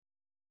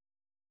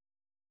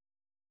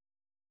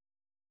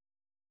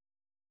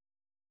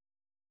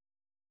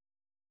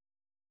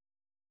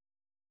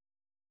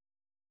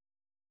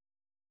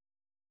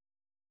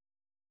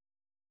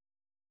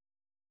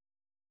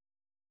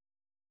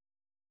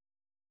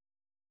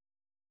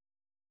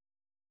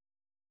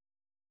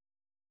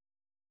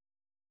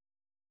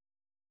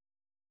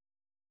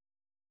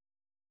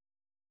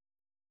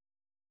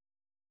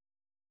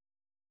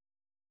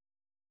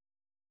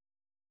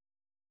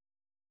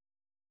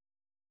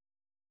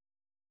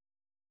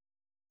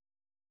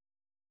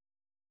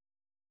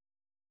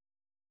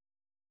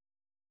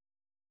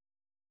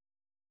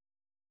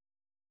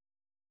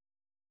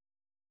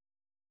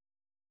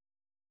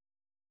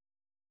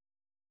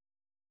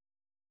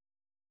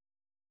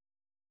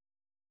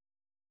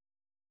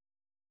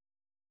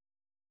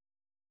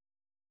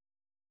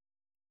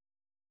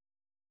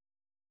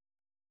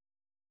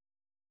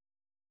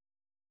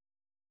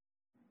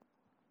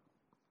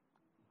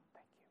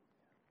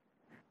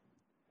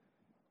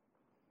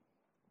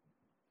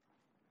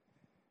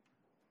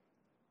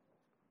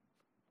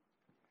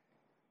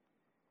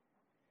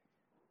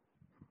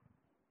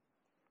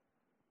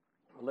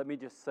Let me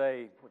just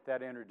say with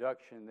that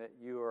introduction that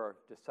you are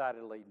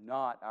decidedly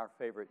not our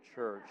favorite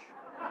church.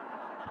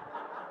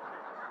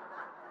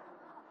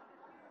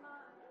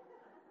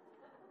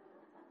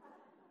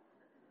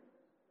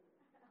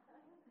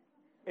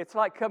 It's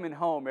like coming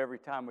home every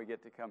time we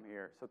get to come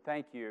here. So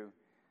thank you.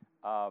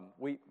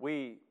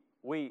 We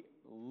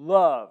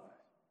love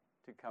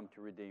to come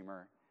to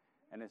Redeemer,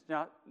 and it's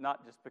not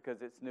just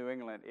because it's New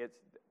England.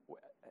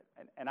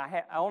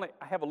 I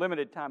have a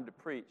limited time to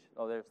preach.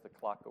 Oh, there's the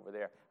clock over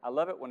there. I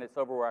love it when it's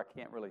over where I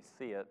can't really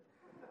see it.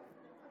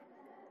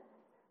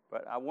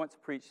 But I once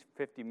preached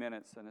 50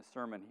 minutes in a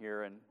sermon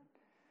here, and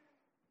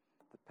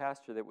the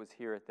pastor that was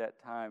here at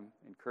that time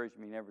encouraged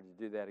me never to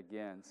do that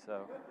again.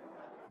 So,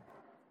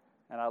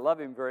 and I love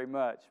him very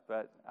much,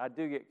 but I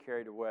do get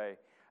carried away.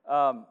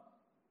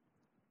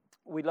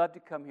 We love to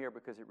come here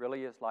because it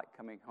really is like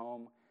coming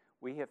home.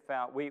 We have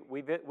found we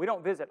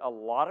don't visit a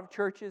lot of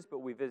churches, but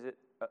we visit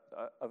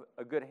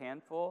a good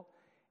handful,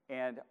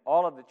 and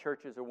all of the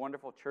churches are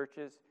wonderful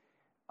churches.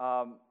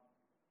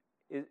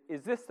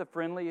 Is this the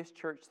friendliest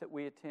church that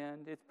we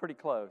attend? It's pretty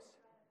close.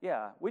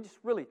 Yeah, we just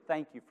really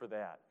thank you for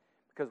that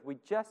because we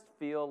just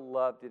feel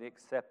loved and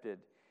accepted,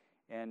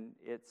 and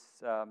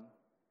it's a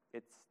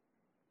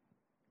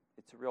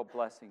real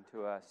blessing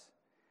to us.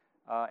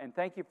 And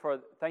thank you for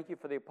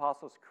the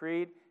Apostles'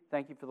 Creed.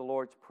 Thank you for the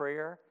Lord's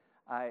Prayer.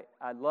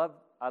 I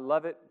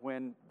love it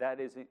when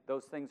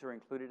those things are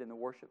included in the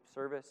worship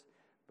service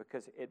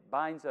because it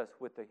binds us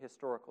with the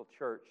historical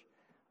church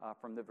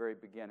from the very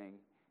beginning.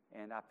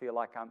 And I feel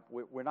like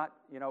we're not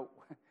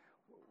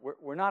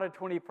a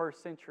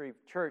 21st century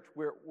church.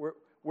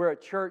 We're a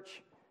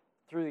church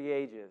through the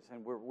ages,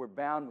 and we're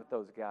bound with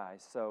those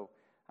guys. So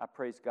I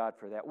praise God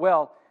for that.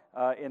 Well,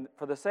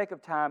 for the sake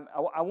of time,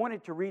 I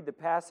wanted to read the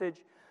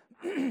passage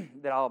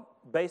that I'll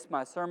base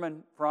my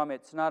sermon from.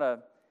 It's not a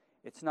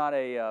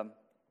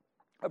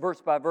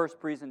verse-by-verse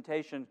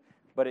presentation,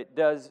 but it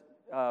does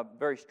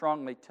very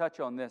strongly touch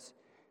on this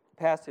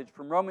passage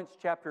from Romans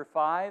chapter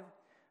 5,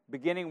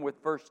 beginning with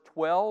verse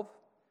 12,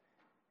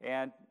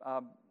 and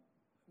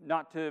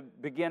not to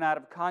begin out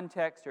of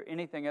context or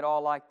anything at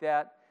all like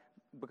that,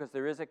 because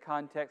there is a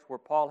context where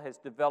Paul has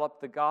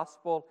developed the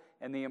gospel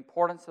and the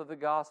importance of the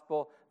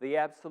gospel, the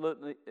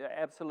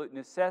absolute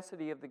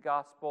necessity of the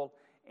gospel,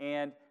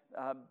 and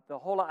the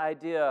whole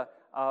idea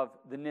of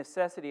the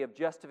necessity of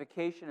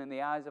justification in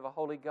the eyes of a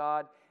holy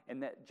God,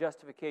 and that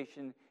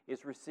justification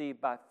is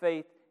received by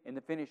faith in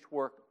the finished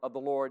work of the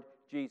Lord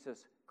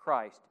Jesus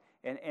Christ.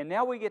 And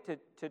now we get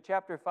to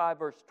chapter 5,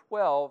 verse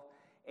 12,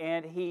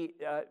 and he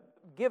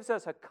gives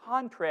us a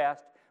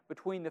contrast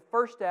between the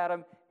first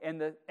Adam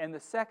and the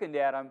second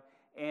Adam.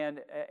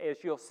 And as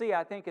you'll see,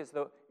 I think as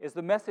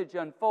the message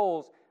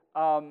unfolds,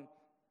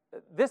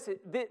 this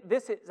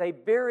is a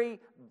very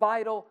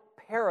vital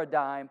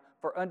paradigm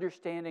for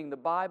understanding the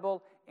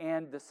Bible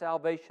and the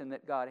salvation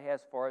that God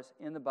has for us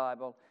in the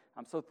Bible.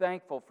 I'm so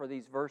thankful for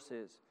these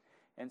verses.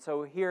 And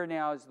so here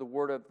now is the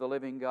word of the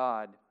living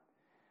God.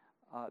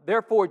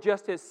 Therefore,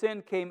 just as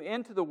sin came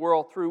into the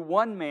world through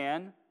one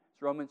man,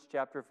 it's Romans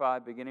chapter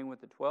 5, beginning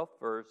with the 12th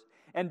verse,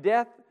 and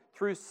death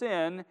through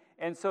sin,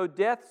 and so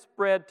death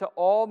spread to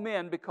all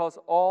men because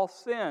all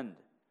sinned.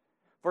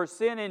 For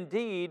sin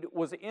indeed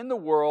was in the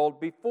world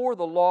before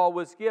the law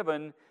was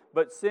given,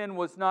 but sin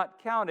was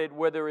not counted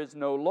where there is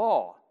no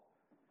law.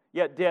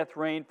 Yet death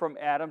reigned from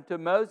Adam to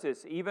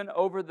Moses, even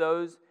over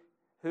those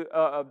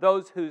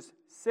whose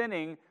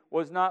sinning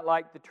was not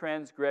like the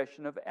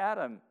transgression of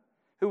Adam,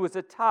 who was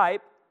a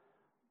type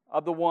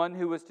of the one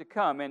who was to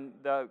come. And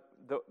the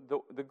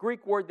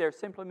Greek word there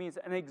simply means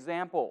an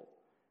example.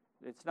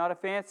 It's not a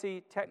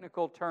fancy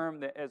technical term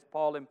that, as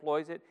Paul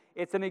employs it.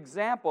 It's an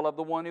example of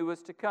the one who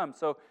was to come.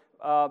 So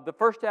the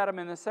first Adam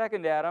and the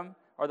second Adam,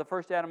 or the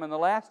first Adam and the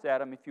last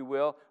Adam, if you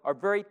will, are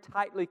very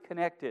tightly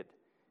connected.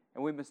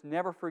 And we must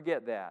never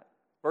forget that.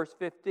 Verse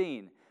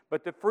 15,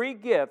 but the free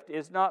gift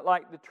is not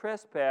like the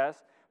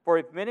trespass, for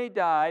if many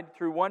died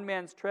through one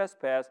man's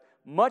trespass,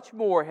 much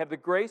more have the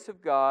grace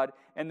of God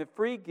and the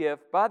free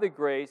gift by the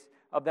grace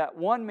of that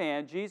one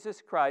man,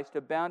 Jesus Christ,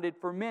 abounded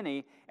for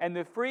many. And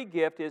the free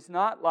gift is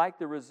not like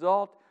the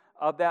result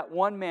of that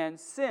one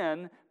man's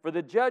sin, for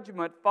the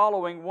judgment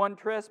following one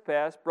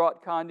trespass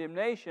brought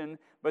condemnation,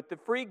 but the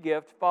free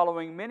gift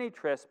following many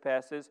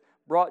trespasses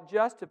brought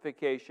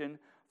justification.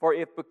 For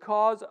if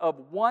because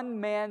of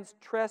one man's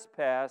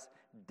trespass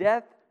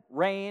death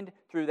reigned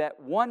through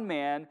that one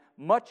man,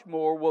 much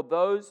more will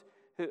those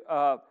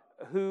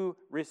who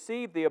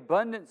receive the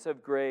abundance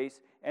of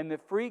grace and the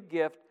free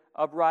gift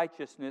of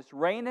righteousness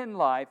reign in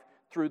life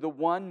through the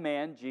one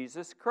man,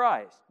 Jesus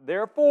Christ.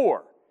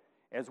 Therefore,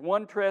 as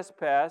one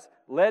trespass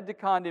led to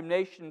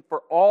condemnation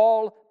for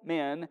all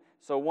men,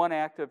 so one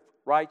act of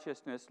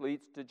righteousness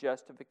leads to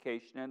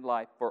justification and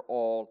life for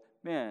all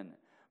men.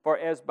 For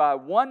as by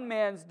one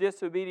man's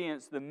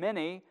disobedience the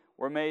many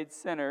were made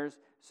sinners,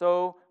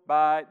 so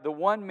by the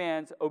one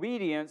man's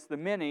obedience the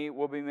many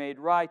will be made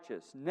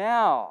righteous.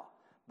 Now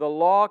the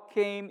law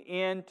came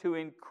in to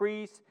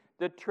increase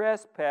the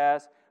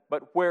trespass,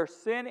 but where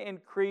sin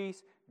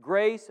increased,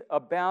 grace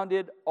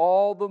abounded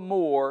all the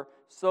more,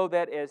 so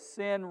that as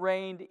sin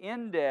reigned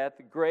in death,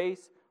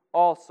 grace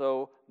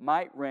also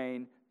might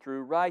reign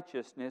through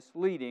righteousness,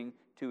 leading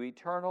to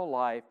eternal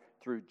life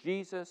through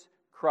Jesus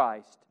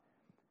Christ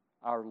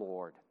our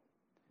Lord.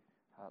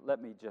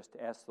 Let me just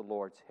ask the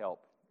Lord's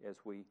help as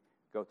we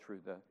go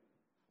through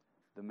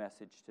the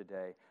message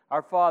today.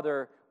 Our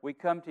Father, we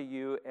come to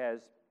you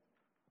as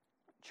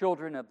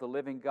children of the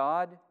living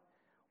God.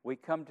 We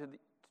come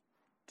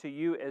to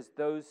you as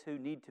those who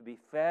need to be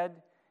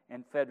fed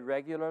and fed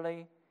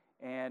regularly.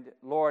 And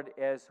Lord,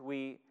 as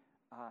we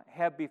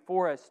have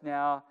before us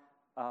now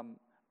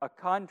a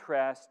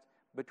contrast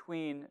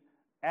between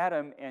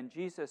Adam and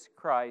Jesus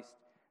Christ,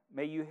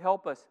 may you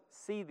help us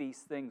see these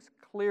things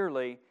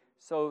clearly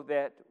so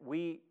that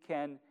we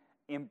can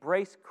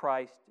embrace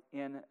Christ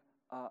in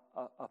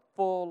a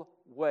full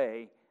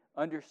way,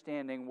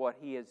 understanding what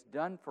He has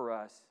done for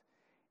us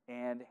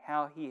and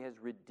how He has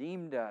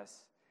redeemed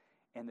us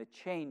and the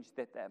change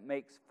that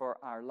makes for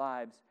our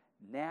lives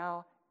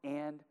now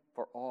and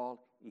for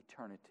all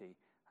eternity.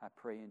 I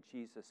pray in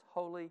Jesus'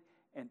 holy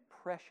and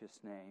precious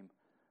name.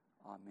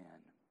 Amen.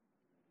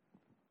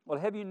 Well,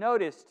 have you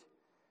noticed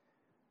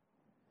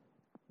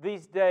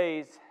these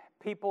days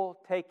people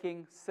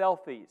taking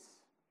selfies?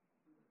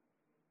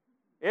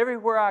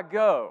 Everywhere I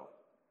go,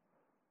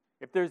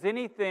 if there's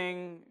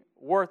anything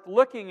worth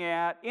looking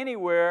at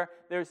anywhere,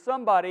 there's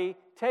somebody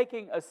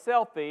taking a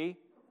selfie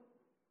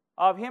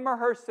of him or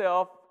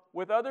herself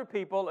with other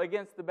people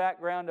against the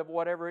background of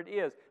whatever it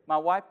is. My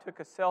wife took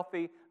a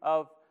selfie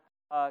of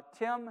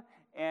Tim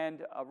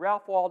and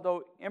Ralph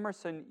Waldo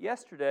Emerson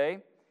yesterday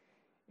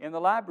in the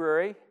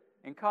library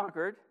in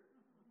Concord,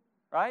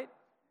 right?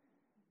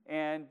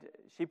 And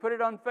she put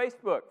it on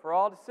Facebook for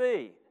all to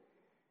see.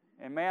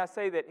 And may I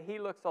say that he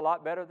looks a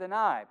lot better than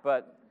I,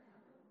 but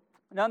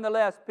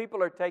nonetheless,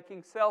 people are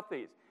taking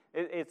selfies.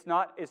 It's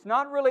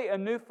not really a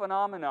new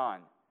phenomenon,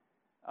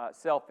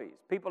 selfies.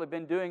 People have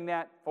been doing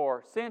that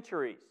for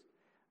centuries.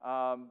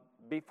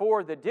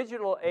 Before the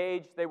digital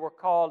age, they were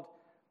called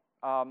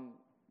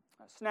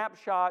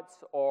snapshots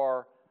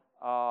or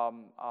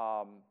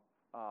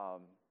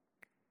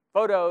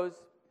photos.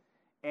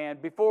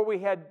 And before we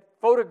had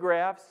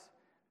photographs,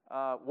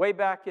 way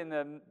back in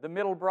the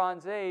Middle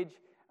Bronze Age,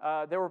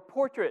 there were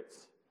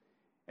portraits.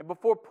 And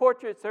before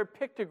portraits, there are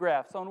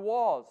pictographs on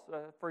walls,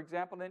 for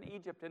example, in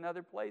Egypt and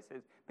other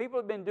places. People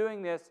have been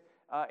doing this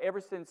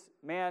ever since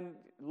man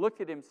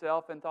looked at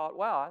himself and thought,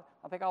 wow,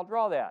 I think I'll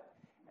draw that.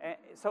 And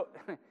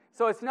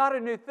so it's not a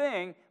new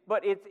thing,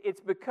 but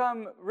it's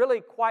become really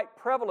quite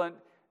prevalent.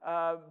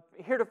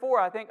 Heretofore,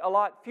 I think a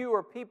lot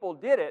fewer people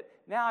did it.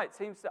 Now it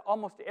seems that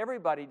almost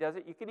everybody does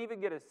it. You can even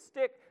get a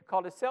stick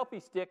called a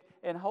selfie stick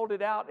and hold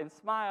it out and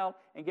smile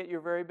and get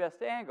your very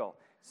best angle.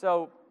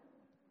 So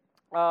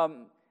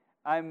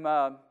I'm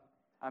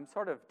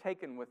sort of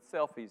taken with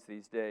selfies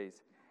these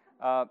days.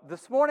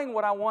 This morning,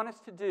 what I want us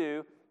to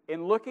do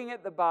in looking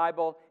at the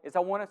Bible is I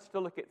want us to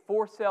look at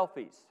 4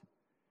 selfies.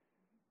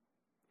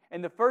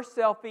 And the first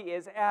selfie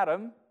is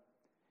Adam.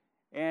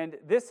 And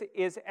this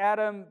is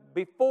Adam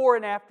before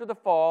and after the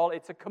fall.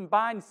 It's a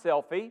combined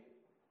selfie.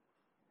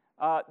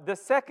 The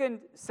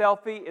second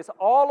selfie is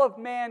all of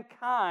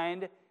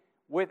mankind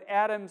with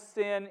Adam's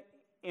sin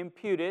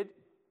imputed.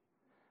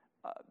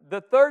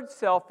 The third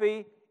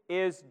selfie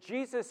is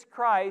Jesus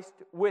Christ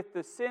with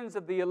the sins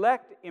of the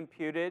elect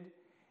imputed.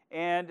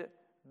 And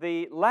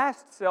the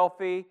last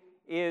selfie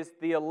is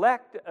the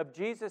elect of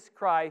Jesus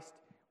Christ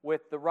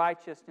with the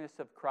righteousness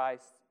of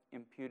Christ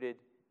imputed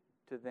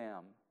to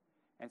them.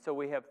 And so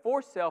we have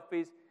 4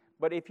 selfies,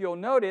 but if you'll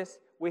notice,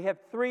 we have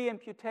 3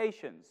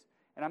 imputations.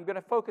 And I'm going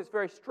to focus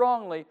very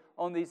strongly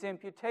on these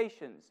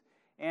imputations.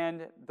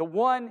 And the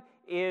one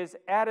is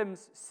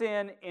Adam's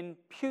sin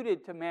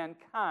imputed to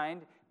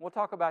mankind. We'll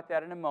talk about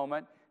that in a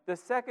moment. The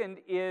second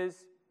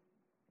is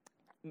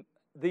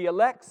the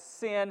elect's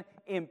sin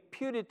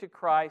imputed to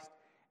Christ.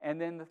 And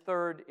then the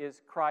third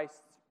is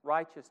Christ's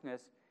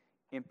righteousness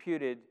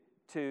imputed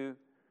to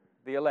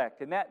the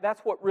elect. And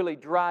that's what really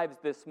drives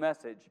this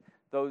message,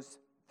 those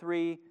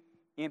 3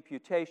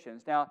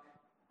 imputations. Now,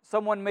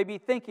 someone may be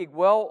thinking,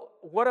 well,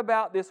 what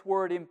about this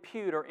word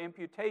impute or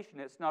imputation?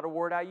 It's not a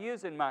word I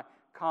use in my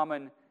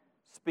common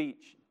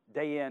speech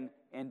day in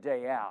and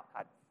day out.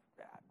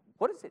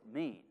 What does it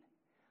mean?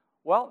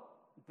 Well,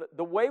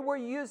 the way we're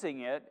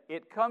using it,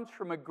 it comes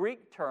from a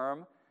Greek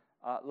term,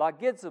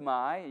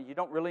 logizomai. You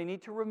don't really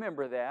need to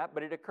remember that,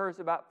 but it occurs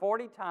about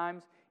 40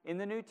 times in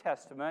the New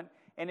Testament,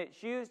 and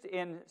it's used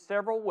in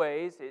several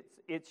ways.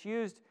 It's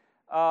used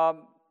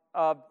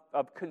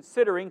of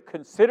considering,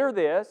 consider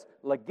this,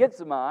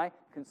 logizomai,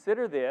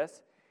 consider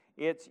this.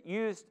 It's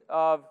used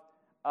of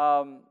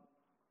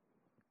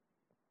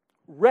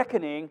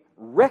reckoning,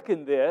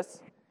 reckon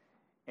this.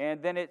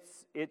 And then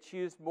it's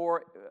used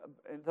more,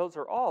 and those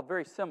are all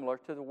very similar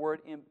to the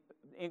word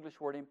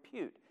English word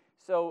impute.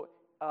 So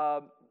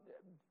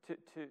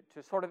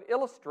to sort of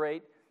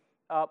illustrate,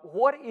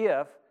 what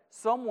if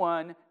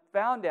someone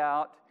found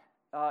out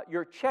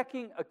your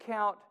checking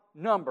account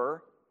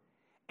number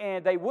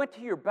and they went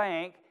to your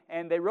bank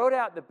and they wrote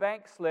out the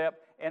bank slip,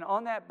 and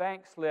on that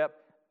bank slip,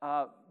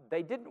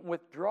 they didn't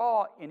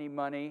withdraw any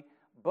money,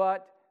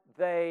 but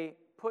they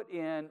put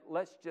in,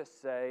 let's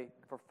just say,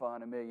 for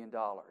fun, $1 million.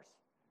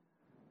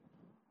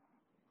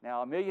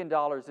 Now, $1 million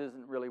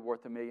isn't really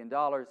worth $1 million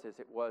as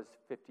it was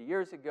 50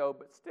 years ago,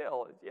 but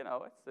still,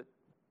 it's a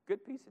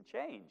good piece of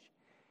change.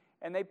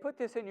 And they put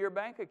this in your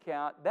bank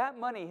account. That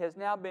money has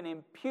now been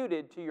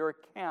imputed to your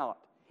account.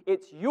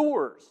 It's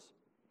yours.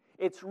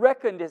 It's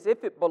reckoned as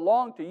if it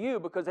belonged to you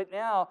because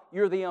now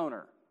you're the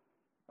owner.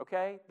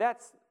 Okay?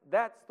 That's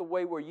the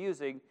way we're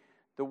using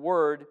the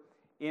word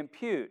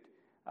impute.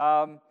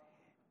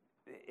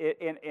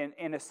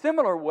 In a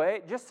similar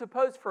way, just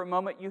suppose for a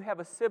moment you have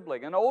a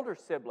sibling, an older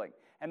sibling,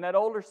 and that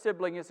older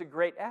sibling is a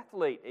great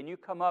athlete, and you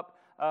come up,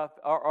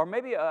 or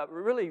maybe a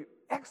really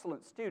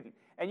excellent student,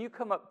 and you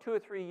come up 2 or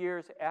 3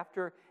 years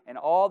after, and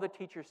all the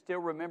teachers still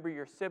remember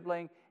your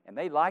sibling, and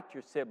they liked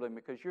your sibling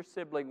because your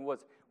sibling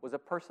was a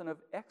person of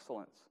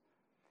excellence.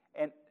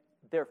 And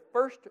their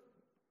first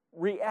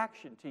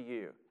reaction to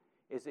you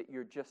is that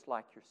you're just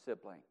like your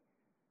sibling.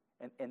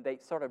 And they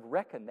sort of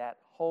reckon that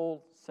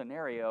whole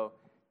scenario,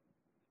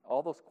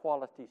 all those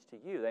qualities to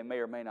you. They may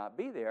or may not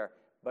be there,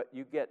 but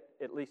you get,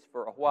 at least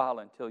for a while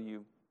until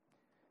you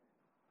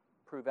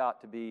prove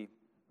out to be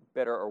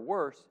better or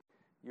worse,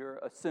 you're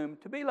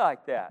assumed to be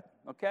like that,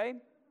 okay?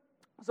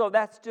 So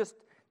that's just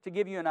to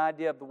give you an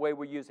idea of the way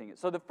we're using it.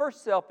 So the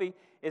first selfie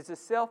is a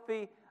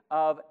selfie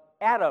of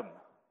Adam.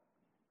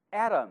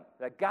 Adam,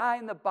 the guy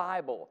in the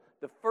Bible,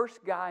 the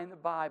first guy in the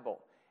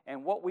Bible.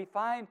 And what we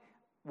find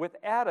with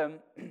Adam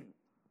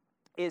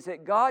is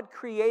that God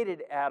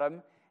created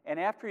Adam, and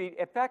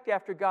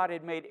after God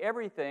had made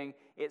everything,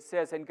 it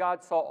says, and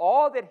God saw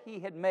all that he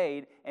had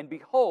made, and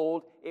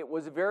behold, it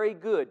was very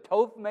good.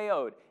 Tov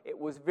meod. It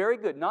was very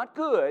good. Not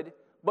good,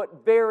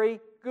 but very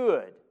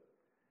good,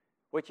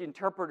 which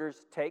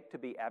interpreters take to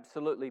be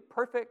absolutely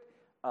perfect,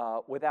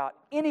 without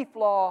any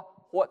flaw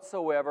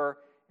whatsoever.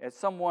 As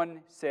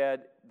someone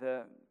said,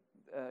 the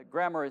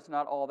grammar is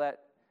not all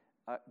that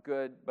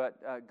good,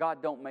 but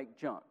God don't make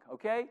junk,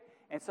 okay?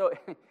 And so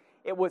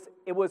it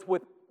was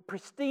with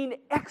pristine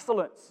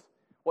excellence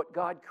what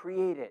God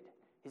created.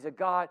 He's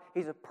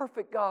a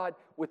perfect God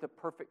with a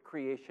perfect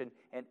creation,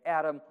 and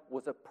Adam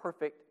was a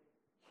perfect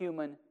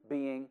human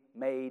being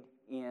made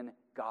in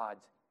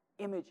God's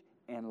image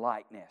and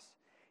likeness.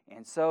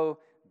 And so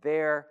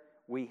there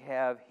we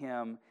have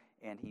him,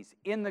 and he's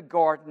in the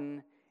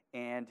garden,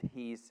 and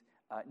he's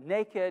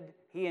naked.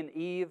 He and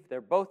Eve,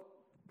 they're both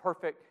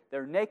perfect.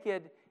 They're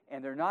naked,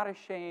 and they're not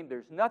ashamed.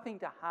 There's nothing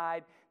to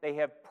hide. They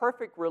have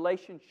perfect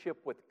relationship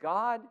with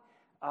God.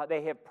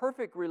 They have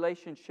perfect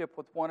relationship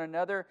with one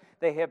another.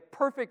 They have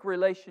perfect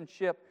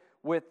relationship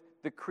with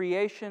the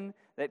creation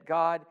that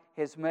God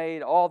has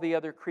made, all the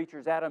other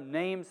creatures. Adam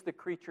names the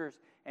creatures.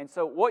 And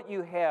so what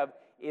you have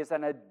is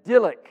an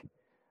idyllic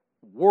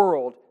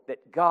world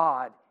that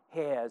God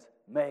has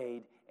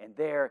made. And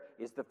there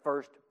is the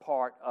first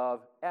part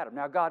of Adam.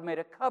 Now, God made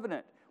a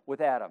covenant with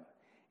Adam.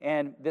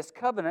 And this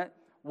covenant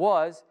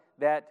was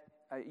that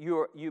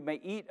you may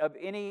eat of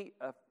any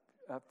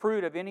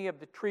fruit of any of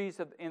the trees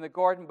in the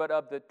garden, but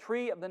of the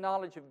tree of the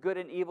knowledge of good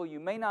and evil you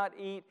may not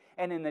eat.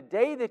 And in the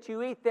day that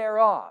you eat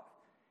thereof,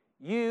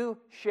 you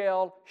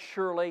shall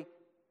surely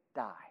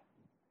die.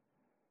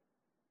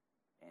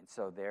 And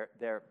so there,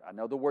 I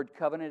know the word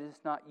covenant is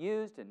not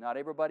used, and not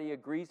everybody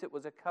agrees it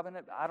was a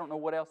covenant. I don't know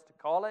what else to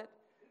call it.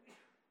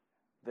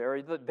 There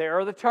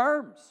are the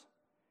terms.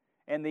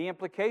 And the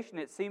implication,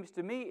 it seems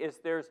to me, is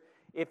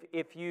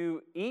if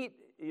you eat,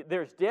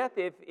 there's death.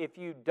 If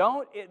you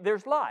don't,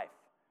 there's life.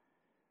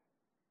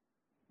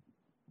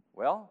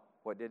 Well,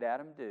 what did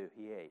Adam do?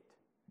 He ate.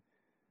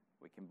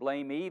 We can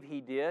blame Eve, he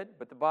did,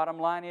 but the bottom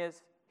line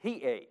is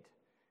he ate.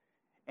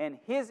 And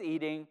his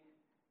eating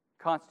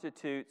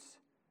constitutes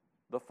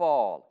the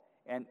fall.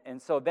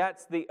 And so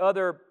that's the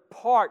other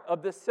part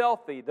of the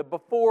selfie, the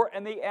before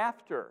and the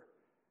after,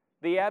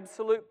 the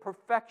absolute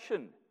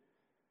perfection,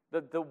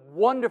 the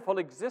wonderful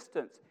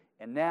existence.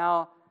 And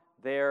now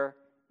there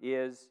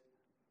is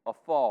a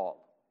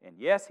fall. And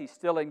yes, he's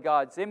still in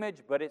God's image,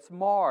 but it's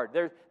marred.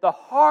 There's the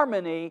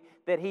harmony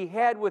that he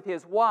had with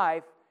his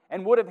wife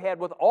and would have had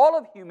with all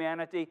of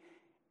humanity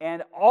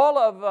and all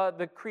of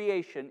the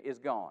creation is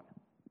gone.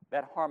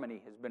 That harmony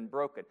has been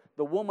broken.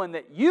 The woman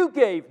that you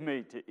gave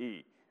me to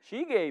eat,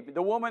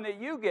 the woman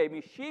that you gave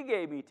me, she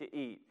gave me to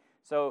eat.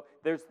 So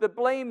there's the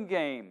blame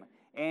game,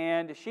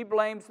 and she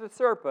blames the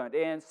serpent,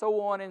 and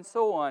so on and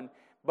so on.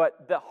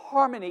 But the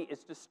harmony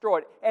is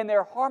destroyed, and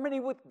their harmony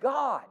with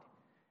God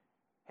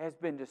has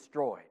been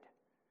destroyed.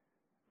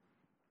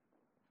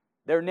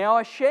 They're now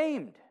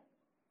ashamed.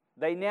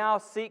 They now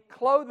seek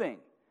clothing.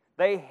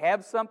 They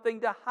have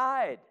something to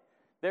hide.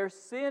 There's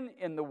sin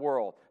in the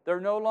world. They're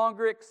no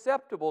longer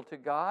acceptable to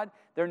God.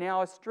 They're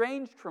now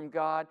estranged from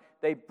God.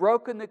 They've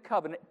broken the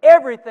covenant.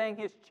 Everything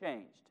has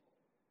changed.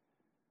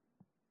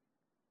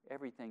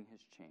 Everything has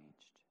changed.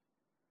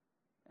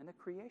 And the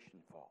creation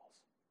falls.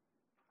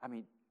 I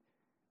mean,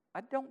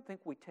 I don't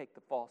think we take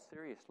the fall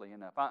seriously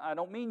enough. I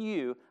don't mean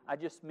you. I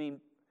just mean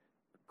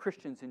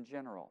Christians in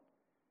general.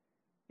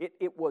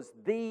 It was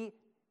the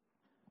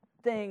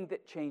thing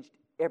that changed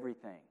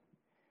everything.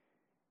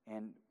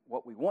 And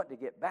what we want to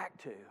get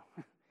back to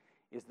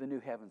is the new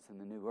heavens and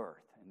the new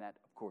earth. And that,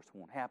 of course,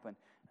 won't happen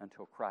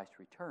until Christ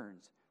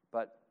returns.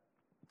 But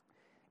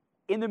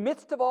in the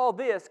midst of all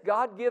this,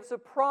 God gives a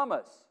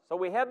promise. So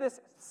we have this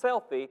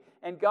selfie,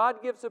 and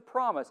God gives a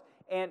promise.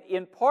 And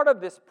in part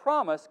of this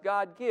promise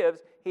God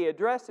gives, He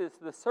addresses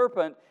the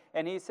serpent,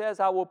 and He says,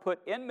 I will put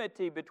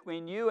enmity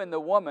between you and the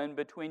woman,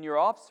 between your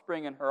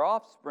offspring and her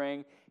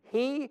offspring.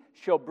 He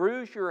shall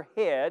bruise your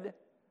head,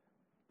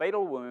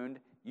 fatal wound.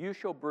 You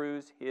shall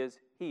bruise his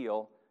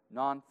heel,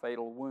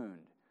 non-fatal wound.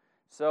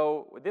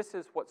 So this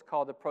is what's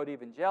called the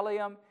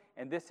Protevangelium,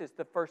 and this is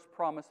the first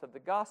promise of the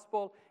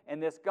gospel,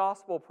 and this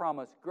gospel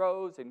promise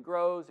grows and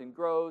grows and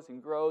grows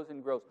and grows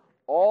and grows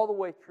all the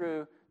way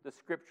through the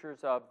scriptures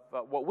of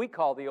what we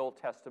call the Old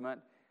Testament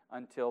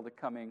until the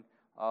coming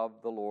of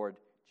the Lord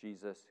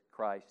Jesus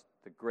Christ,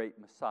 the great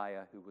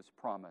Messiah who was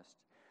promised.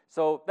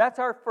 So that's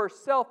our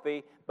first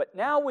selfie, but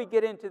now we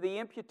get into the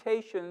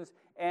imputations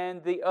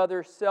and the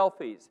other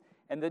selfies.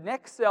 And the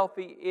next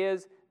selfie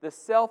is the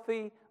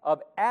selfie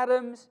of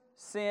Adam's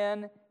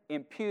sin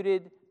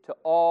imputed to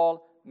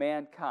all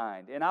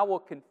mankind. And I will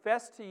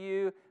confess to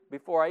you,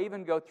 before I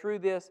even go through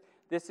this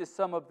is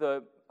some of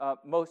the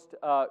most,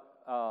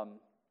 I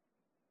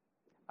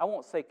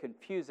won't say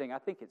confusing, I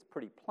think it's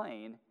pretty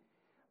plain,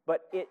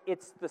 but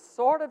it's the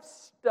sort of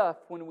stuff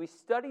when we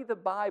study the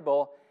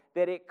Bible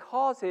that it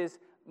causes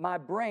my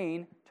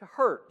brain to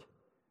hurt.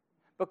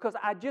 Because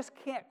I just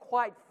can't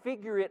quite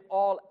figure it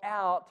all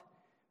out,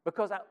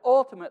 because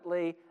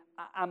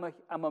I'm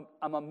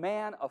a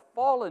man, a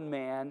fallen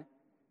man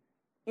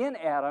in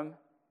Adam,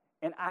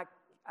 and I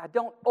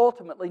don't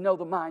ultimately know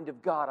the mind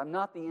of God. I'm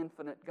not the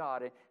infinite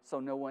God, and so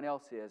no one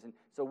else is. And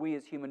so we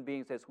as human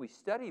beings, as we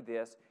study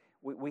this,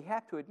 we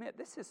have to admit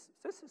this is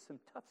some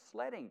tough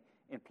sledding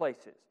in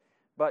places.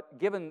 But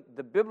given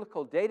the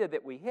biblical data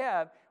that we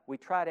have, we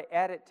try to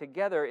add it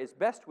together as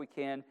best we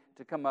can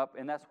to come up,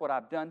 and that's what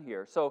I've done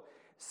here. So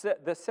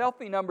the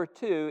selfie number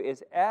 2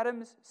 is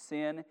Adam's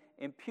sin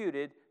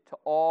imputed to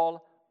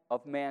all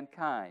of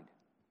mankind.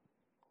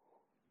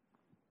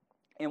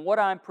 And what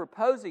I'm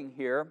proposing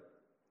here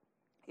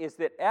is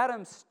that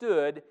Adam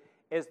stood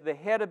as the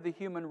head of the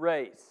human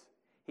race.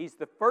 He's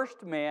the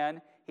first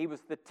man, he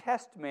was the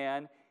test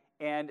man,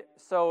 and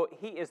so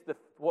he is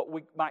what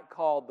we might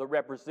call the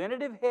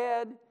representative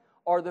head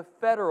or the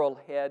federal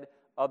head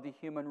of the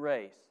human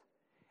race.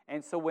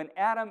 And so when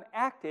Adam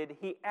acted,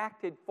 he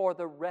acted for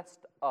the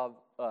rest of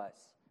us.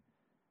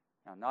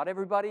 Now, not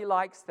everybody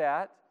likes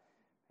that,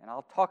 and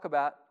I'll talk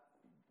about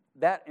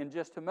that in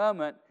just a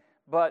moment,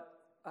 but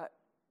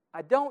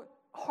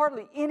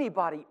hardly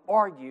anybody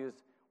argues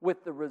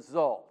with the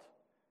result.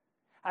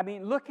 I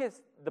mean, look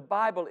as the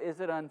Bible as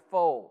it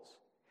unfolds.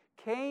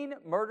 Cain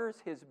murders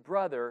his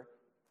brother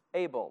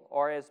Abel,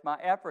 or as my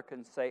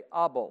Africans say,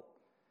 Abel.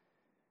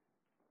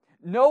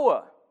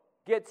 Noah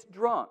gets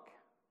drunk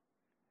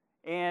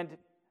and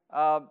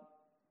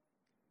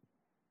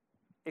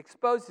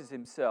exposes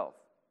himself.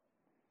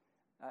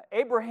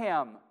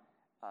 Abraham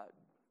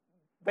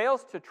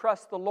fails to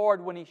trust the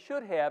Lord when he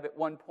should have at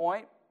one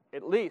point,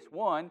 at least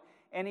one,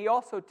 and he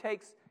also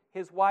takes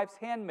his wife's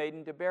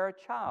handmaiden to bear a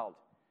child.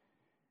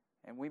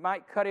 And we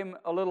might cut him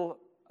a little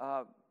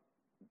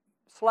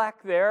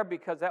slack there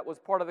because that was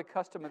part of the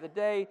custom of the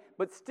day,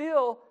 but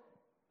still,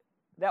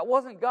 that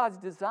wasn't God's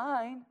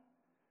design.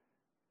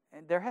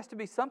 And there has to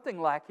be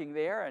something lacking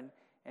there,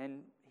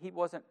 and he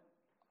wasn't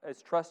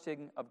as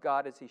trusting of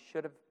God as he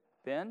should have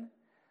been.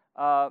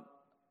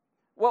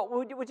 Well,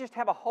 we just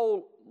have a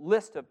whole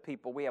list of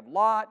people. We have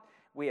Lot,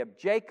 we have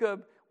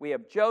Jacob, we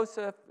have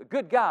Joseph, a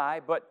good guy,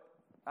 but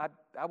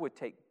I would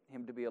take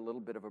him to be a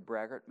little bit of a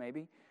braggart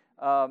maybe.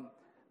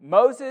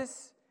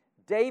 Moses,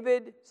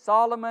 David,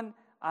 Solomon,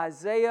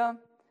 Isaiah,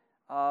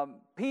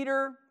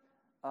 Peter,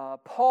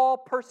 Paul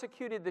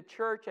persecuted the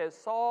church as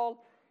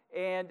Saul,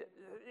 and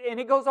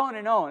it goes on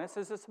and on. This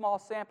is a small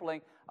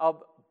sampling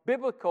of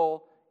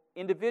biblical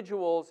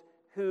individuals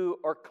who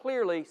are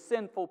clearly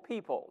sinful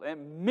people,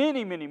 and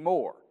many, many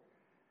more.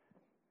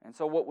 And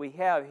so what we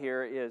have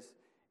here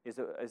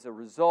is a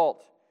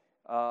result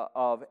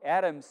of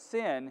Adam's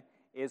sin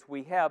is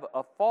we have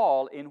a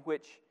fall in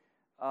which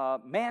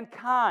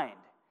mankind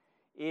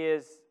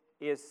is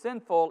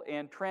sinful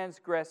and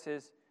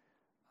transgresses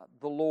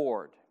the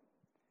Lord.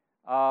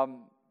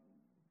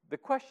 The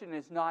question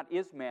is not,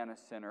 is man a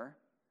sinner?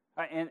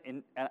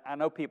 And I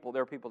know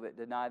there are people that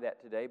deny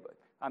that today, but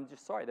I'm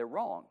just sorry, they're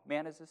wrong.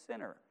 Man is a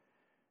sinner.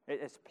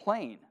 It's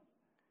plain.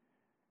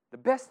 The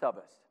best of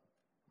us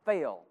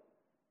fail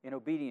in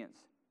obedience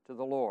to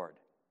the Lord.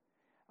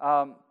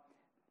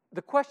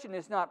 The question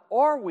is not,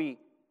 are we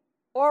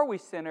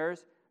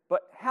sinners,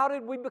 but how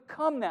did we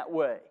become that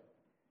way?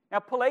 Now,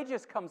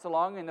 Pelagius comes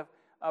along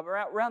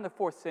around the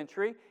 4th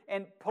century,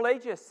 and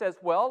Pelagius says,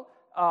 well,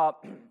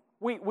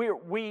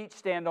 we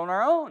stand on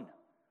our own.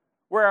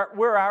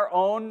 We're our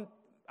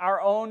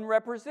own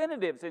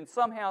representatives, and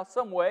somehow,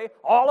 some way,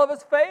 all of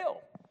us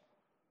fail.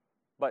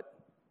 But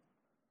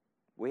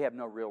we have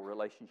no real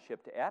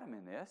relationship to Adam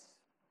in this.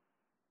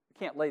 We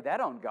can't lay that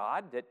on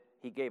God, that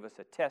He gave us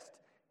a test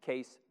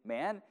case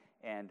man,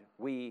 and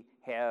we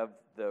have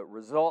the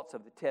results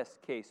of the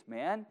test case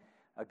man.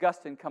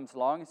 Augustine comes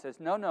along and says,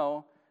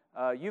 no,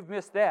 you've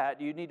missed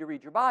that. You need to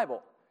read your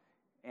Bible.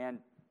 And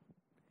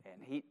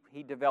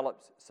he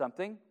develops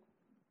something.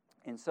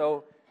 And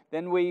so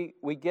then we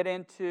get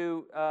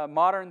into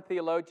modern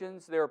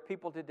theologians. There are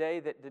people today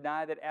that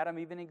deny that Adam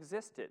even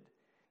existed.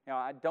 Now,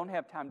 I don't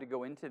have time to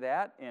go into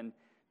that and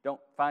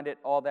don't find it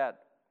all that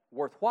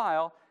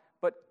worthwhile,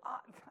 but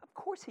of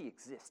course he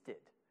existed.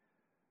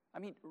 I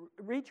mean,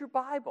 read your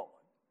Bible.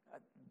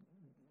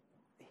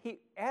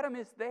 Adam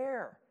is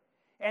there.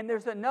 And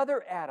there's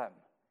another Adam,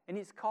 and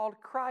he's called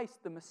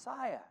Christ, the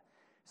Messiah.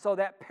 So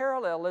that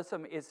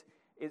parallelism is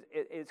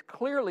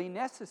clearly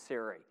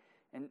necessary.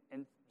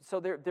 And so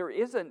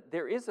there's an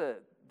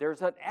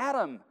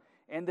Adam,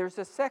 and there's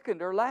a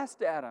second or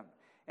last Adam.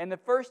 And the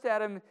first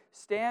Adam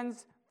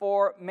stands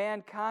for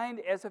mankind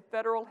as a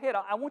federal head.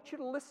 I want you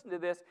to listen to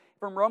this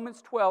from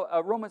Romans 5. I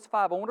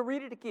want to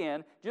read it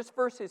again, just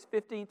verses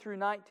 15 through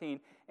 19.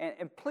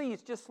 And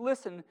please just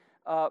listen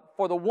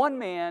for the one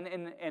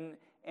man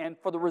and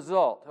for the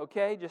result,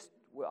 okay?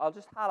 I'll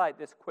just highlight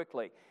this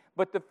quickly.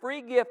 But the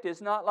free gift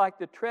is not like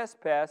the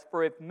trespass,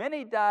 for if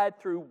many died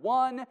through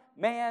one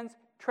man's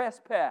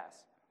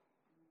trespass,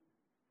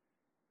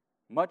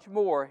 much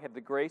more have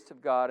the grace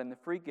of God and the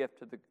free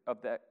gift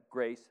of that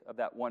grace of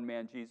that one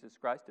man, Jesus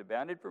Christ,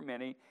 abounded for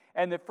many.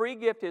 And the free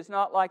gift is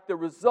not like the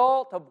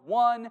result of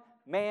one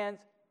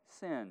man's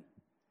sin.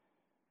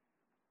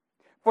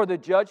 For the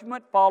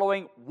judgment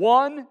following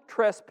one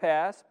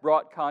trespass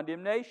brought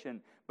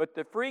condemnation, but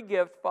the free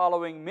gift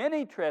following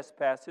many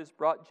trespasses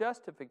brought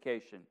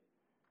justification.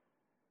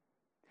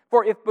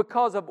 For if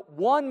because of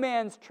one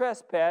man's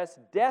trespass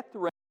death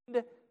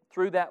reigned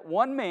through that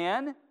one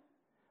man,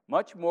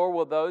 much more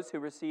will those who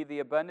receive the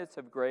abundance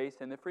of grace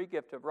and the free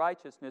gift of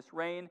righteousness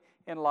reign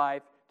in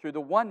life through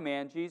the one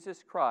man,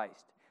 Jesus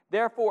Christ.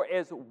 Therefore,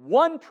 as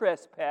one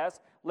trespass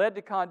led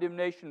to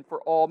condemnation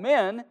for all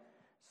men,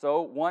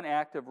 so one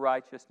act of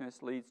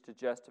righteousness leads to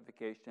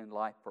justification and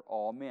life for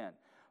all men.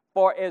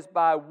 For as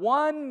by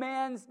one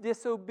man's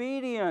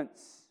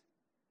disobedience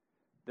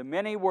the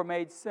many were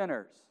made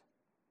sinners,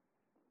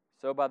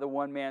 so by the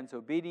one man's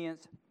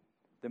obedience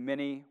the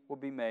many will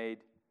be made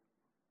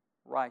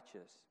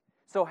righteous.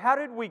 So how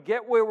did we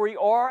get where we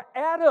are?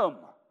 Adam.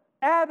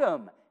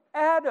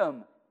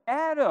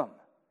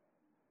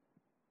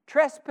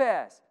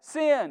 Trespass,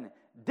 sin,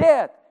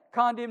 death,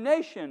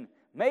 condemnation,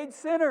 made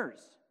sinners.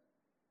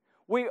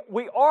 We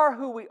are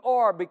who we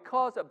are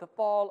because of the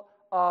fall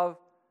of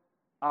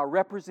our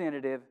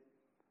representative,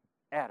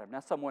 Adam. Now,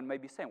 someone may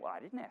be saying, well,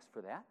 I didn't ask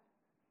for that.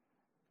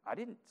 I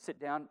didn't sit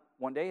down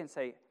one day and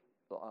say,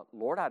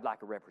 Lord, I'd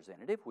like a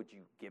representative. Would you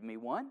give me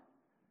one?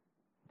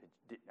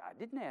 I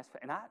didn't ask for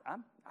it, and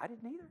I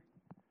didn't either.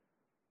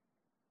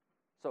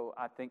 So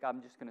I think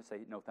I'm just going to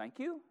say, no, thank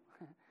you.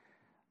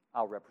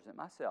 I'll represent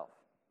myself.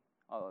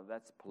 Oh,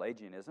 that's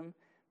Pelagianism,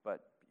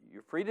 but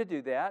you're free to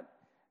do that.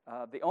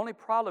 The only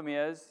problem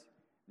is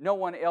no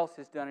one else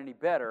has done any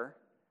better,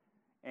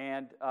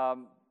 and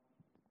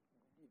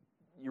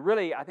you're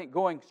really, I think,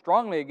 going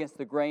strongly against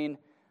the grain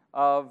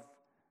of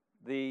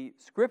the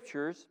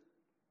Scriptures.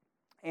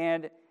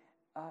 And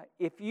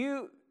if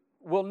you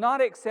will not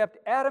accept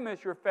Adam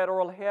as your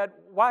federal head,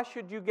 why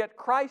should you get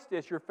Christ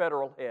as your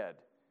federal head?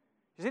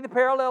 You see the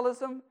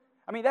parallelism?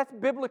 I mean, that's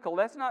biblical.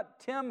 That's not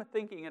Tim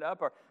thinking it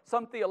up or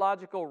some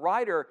theological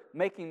writer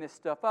making this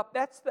stuff up.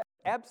 That's the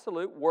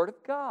absolute Word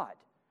of God.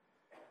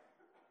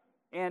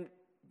 And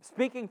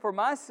speaking for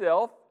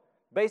myself,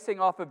 basing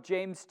off of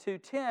James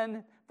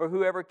 2:10, for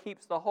whoever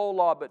keeps the whole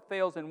law but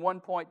fails in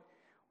one point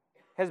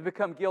has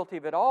become guilty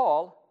of it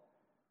all,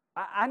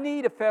 I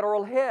need a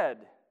federal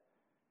head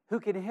who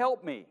can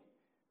help me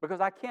because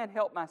I can't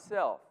help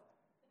myself.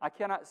 I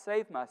cannot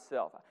save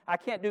myself. I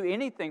can't do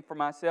anything for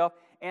myself,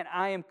 and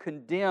I am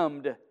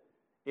condemned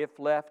if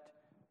left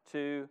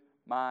to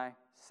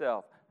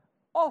myself.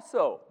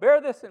 Also, bear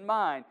this in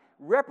mind,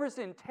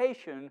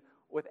 representation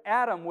with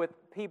Adam with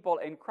people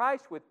and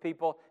Christ with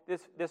people,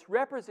 this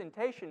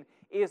representation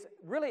is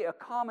really a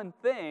common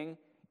thing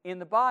in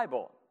the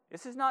Bible.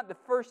 This is not the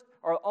first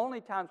or only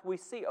times we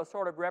see a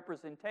sort of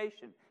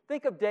representation.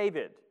 Think of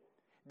David.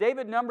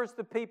 David numbers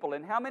the people,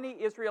 and how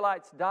many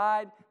Israelites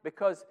died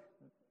because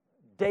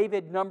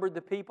David numbered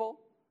the people?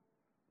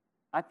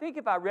 I think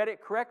if I read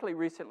it correctly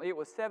recently, it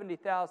was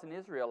 70,000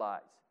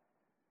 Israelites.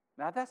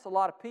 Now that's a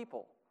lot of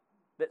people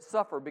that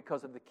suffer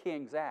because of the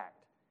king's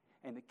act.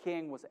 And the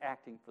king was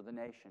acting for the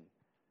nation,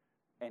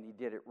 and he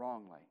did it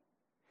wrongly.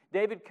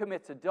 David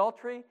commits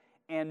adultery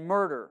and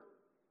murder.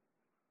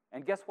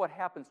 And guess what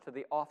happens to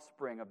the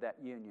offspring of that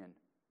union?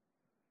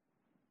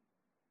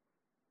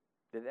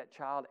 Did that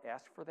child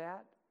ask for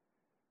that?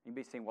 You'd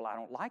be saying, well, I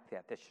don't like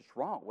that. That's just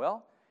wrong.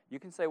 Well, you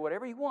can say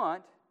whatever you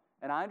want,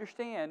 and I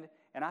understand,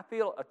 and I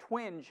feel a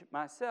twinge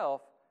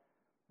myself,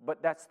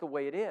 but that's the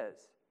way it is.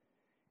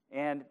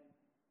 And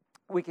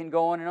we can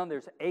go on and on.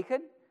 There's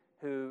Achan,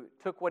 who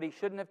took what he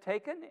shouldn't have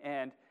taken,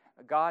 and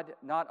God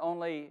not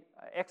only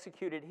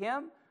executed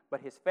him,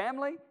 but his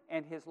family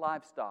and his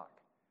livestock.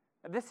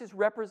 Now, this is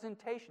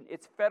representation.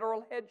 It's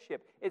federal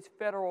headship. It's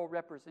federal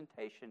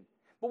representation.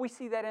 But we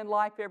see that in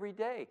life every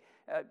day.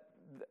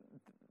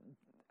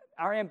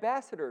 Our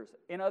ambassadors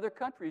in other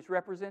countries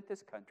represent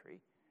this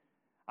country.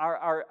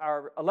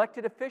 Our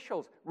elected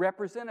officials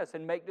represent us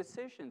and make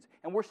decisions,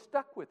 and we're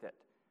stuck with it.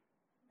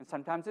 And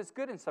sometimes it's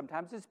good and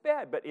sometimes it's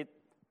bad, but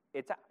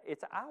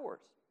it's ours.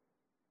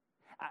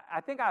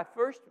 I think I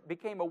first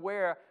became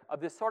aware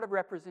of this sort of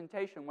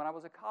representation when I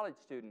was a college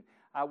student.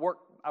 I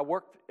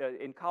worked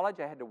in college.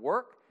 I had to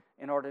work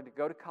in order to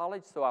go to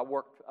college, so I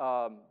worked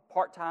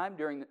part-time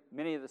during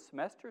many of the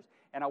semesters,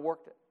 and I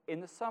worked in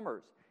the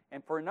summers.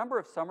 And for a number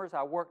of summers,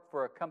 I worked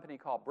for a company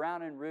called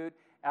Brown & Root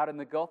out in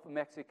the Gulf of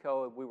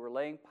Mexico, and we were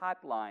laying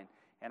pipeline.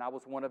 And I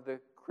was one of the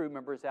crew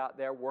members out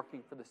there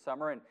working for the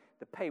summer, and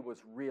the pay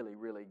was really,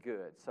 really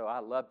good, so I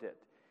loved it.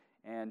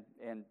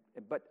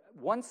 But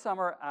one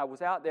summer, I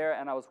was out there,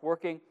 and I was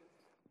working,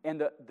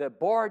 and the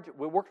barge,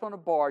 we worked on a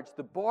barge.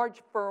 The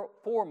barge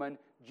foreman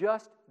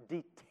just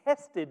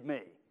detested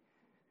me.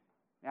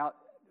 Now,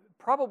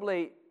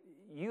 probably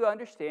you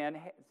understand,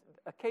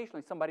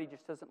 occasionally somebody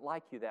just doesn't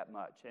like you that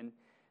much, and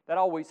that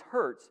always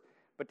hurts.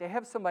 But to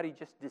have somebody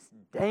just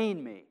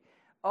disdain me,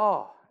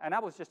 and I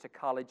was just a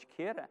college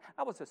kid.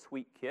 I was a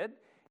sweet kid,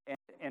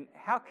 and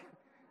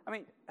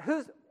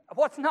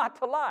what's not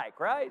to like,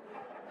 right?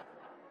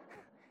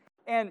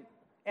 And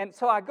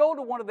so I go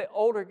to one of the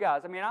older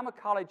guys. I mean, I'm a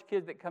college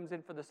kid that comes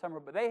in for the summer,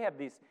 but they have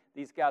these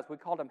guys, we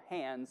call them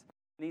hands.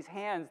 These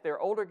hands, they're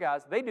older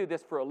guys. They do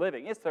this for a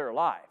living. It's their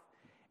life.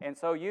 And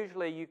so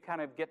usually you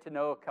kind of get to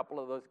know a couple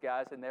of those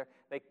guys, and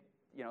they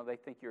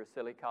think you're a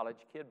silly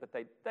college kid, but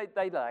they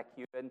like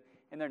you, and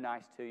they're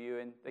nice to you,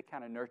 and they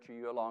kind of nurture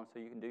you along so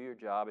you can do your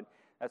job. And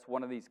that's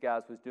one of these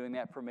guys was doing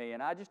that for me.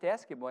 And I just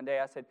asked him one day,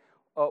 I said,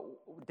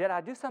 did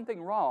I do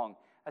something wrong?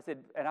 I said,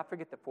 and I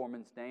forget the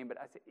foreman's name, but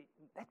I said,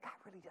 that guy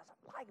really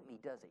doesn't like me,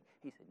 does he?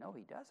 He said, no,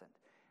 he doesn't.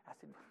 I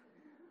said,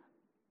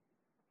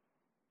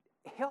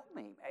 help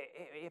me.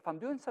 If I'm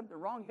doing something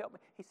wrong, help me.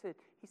 He said,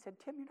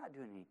 Tim, you're not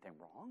doing anything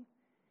wrong.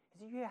 He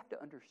said, you have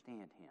to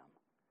understand him,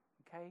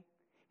 okay?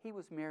 He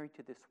was married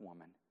to this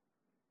woman,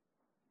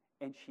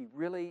 and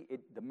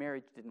the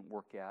marriage didn't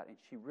work out, and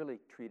she really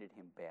treated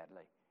him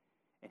badly,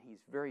 and he's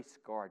very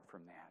scarred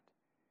from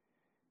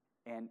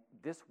that. And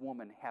this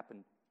woman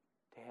happened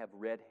to have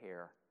red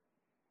hair,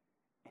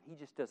 and he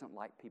just doesn't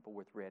like people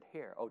with red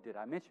hair. Oh, did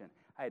I mention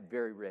I had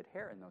very red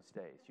hair in those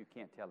days? You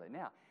can't tell it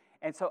now.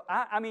 And so,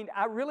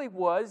 I really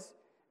was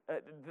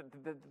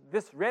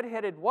this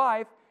redheaded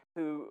wife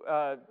who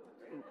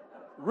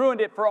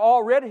ruined it for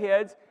all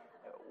redheads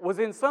was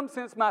in some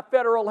sense my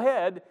federal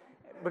head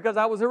because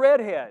I was a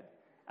redhead.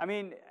 I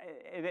mean,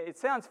 it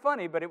sounds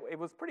funny, but it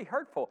was pretty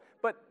hurtful.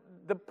 But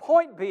the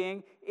point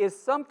being is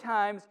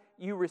sometimes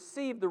you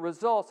receive the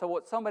results of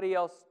what somebody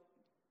else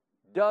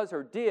does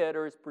or did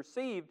or is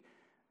perceived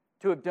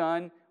to have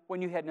done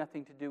when you had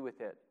nothing to do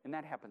with it. And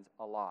that happens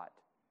a lot.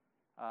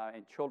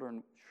 And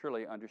children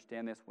surely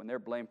understand this when they're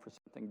blamed for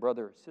something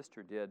brother or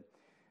sister did.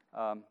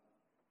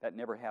 That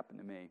never happened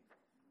to me.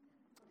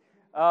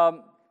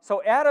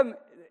 So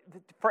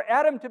for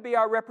Adam to be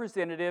our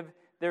representative,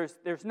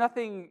 there's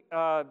nothing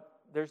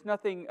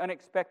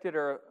unexpected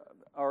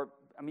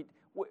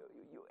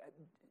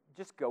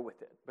just go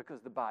with it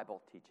because the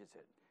Bible teaches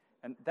it.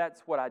 And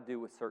that's what I do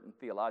with certain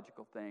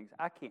theological things.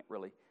 I can't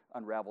really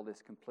unravel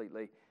this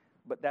completely,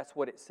 but that's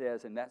what it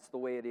says, and that's the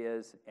way it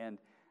is, and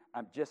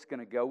I'm just going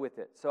to go with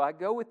it. So I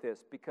go with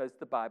this because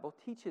the Bible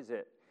teaches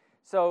it.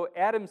 So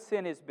Adam's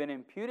sin has been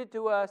imputed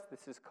to us.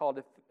 This is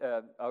called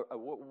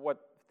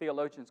what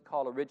theologians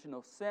call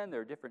original sin.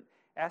 There are different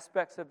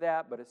aspects of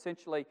that, but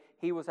essentially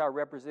he was our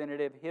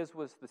representative. His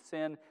was the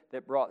sin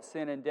that brought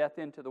sin and death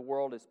into the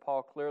world, as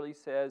Paul clearly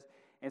says.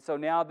 And so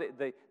now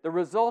the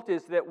result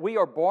is that we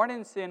are born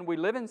in sin, we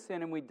live in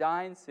sin, and we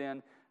die in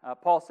sin.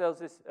 Paul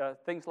says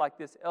things like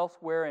this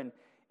elsewhere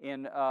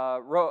in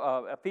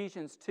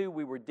Ephesians 2,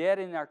 we were dead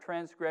in our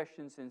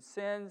transgressions and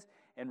sins.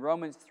 In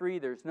Romans 3,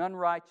 there's none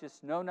righteous,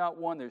 no, not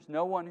one. There's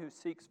no one who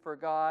seeks for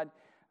God.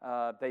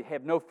 They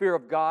have no fear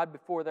of God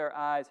before their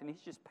eyes. And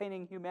he's just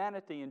painting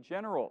humanity in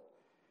general.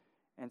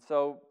 And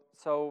so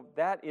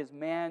that is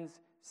man's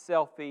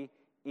selfie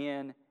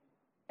in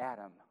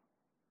Adam.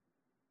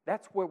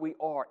 That's where we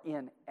are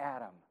in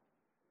Adam.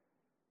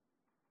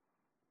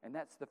 And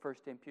that's the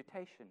first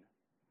imputation.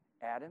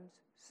 Adam's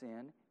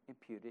sin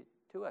imputed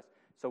to us.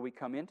 So we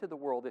come into the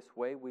world this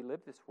way, we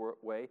live this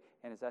way,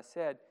 and as I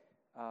said,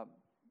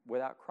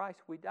 without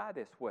Christ we die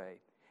this way.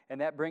 And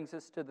that brings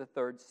us to the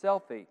third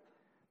selfie.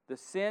 The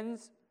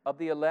sins of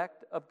the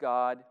elect of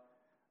God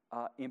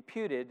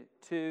imputed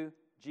to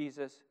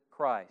Jesus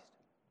Christ.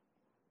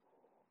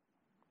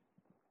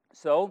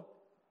 So,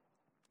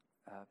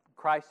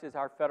 Christ is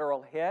our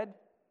federal head,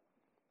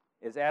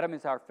 as Adam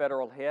is our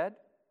federal head.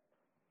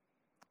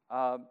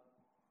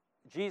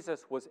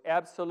 Jesus was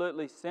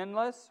absolutely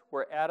sinless,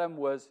 where Adam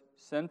was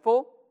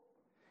sinful.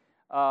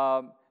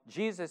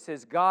 Jesus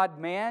is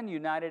God-man,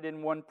 united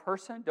in one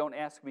person. Don't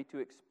ask me to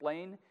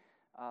explain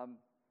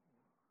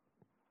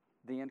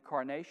the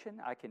incarnation.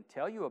 I can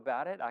tell you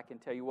about it. I can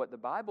tell you what the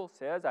Bible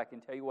says. I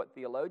can tell you what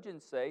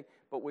theologians say.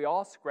 But we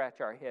all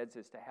scratch our heads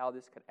as to how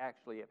this could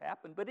actually have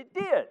happened. But it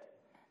did.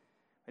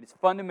 And it's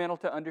fundamental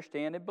to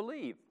understand and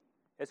believe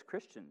as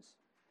Christians.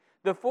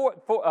 The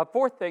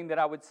fourth thing that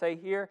I would say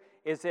here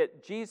is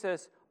that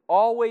Jesus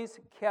always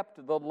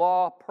kept the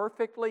law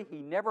perfectly.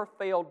 He never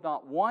failed,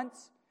 not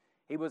once.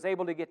 He was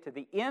able to get to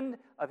the end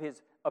of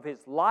his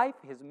life,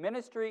 his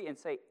ministry, and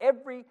say,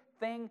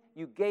 everything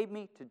you gave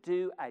me to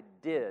do, I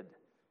did.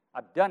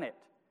 I've done it.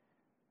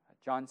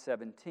 John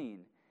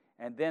 17.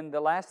 And then the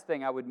last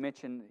thing I would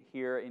mention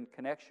here in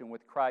connection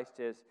with Christ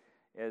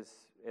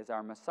as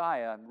our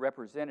Messiah,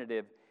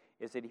 representative,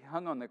 is that He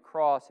hung on the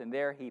cross, and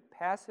there He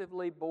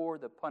passively bore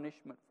the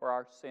punishment for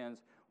our sins,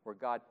 where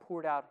God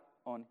poured out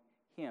on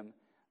Him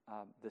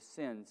the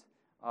sins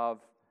of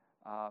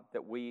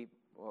that we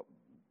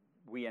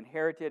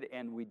inherited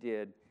and we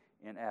did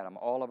in Adam.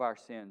 All of our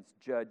sins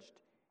judged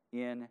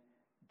in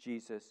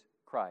Jesus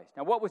Christ.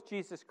 Now, what was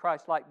Jesus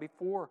Christ like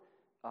before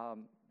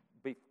the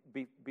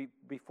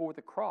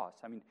cross?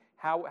 I mean,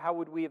 how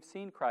would we have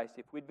seen Christ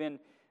if we'd been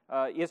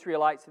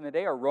Israelites in the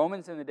day or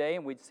Romans in the day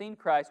and we'd seen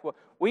Christ? Well,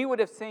 we would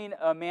have seen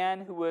a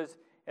man who was,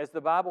 as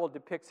the Bible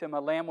depicts him, a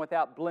lamb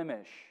without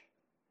blemish.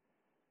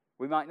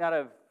 We might not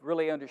have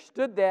really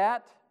understood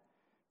that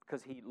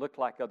because He looked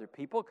like other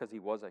people, because He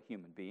was a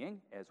human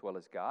being as well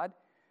as God.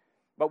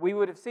 But we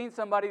would have seen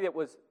somebody that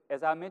was,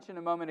 as I mentioned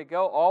a moment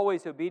ago,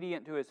 always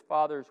obedient to His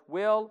Father's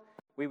will.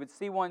 We would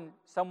see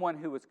someone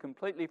who was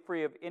completely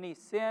free of any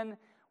sin.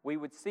 We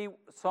would see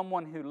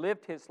someone who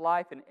lived his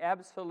life in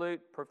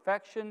absolute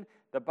perfection.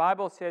 The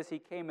Bible says He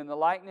came in the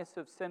likeness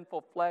of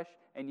sinful flesh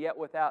and yet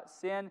without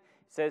sin. It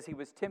says He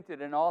was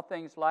tempted in all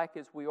things like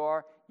as we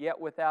are, yet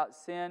without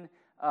sin.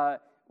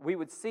 We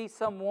would see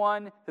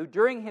someone who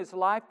during His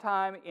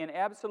lifetime in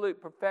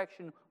absolute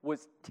perfection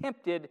was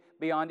tempted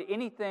beyond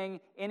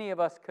anything any of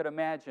us could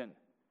imagine.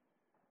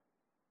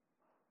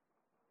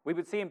 We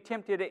would see Him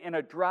tempted in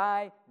a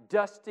dry,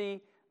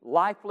 dusty,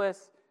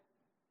 lifeless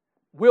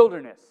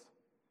wilderness,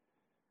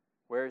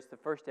 whereas the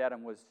first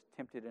Adam was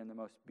tempted in the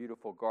most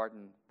beautiful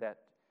garden that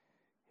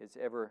has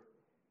ever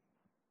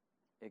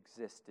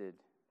existed.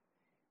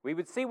 We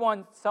would see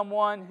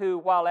someone who,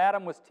 while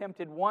Adam was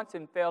tempted once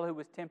and fell, who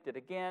was tempted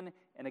again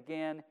and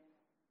again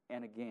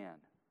and again,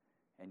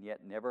 and yet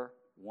never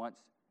once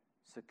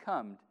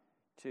succumbed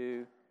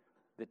to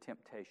the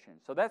temptation.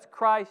 So that's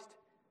Christ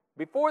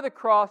before the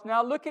cross.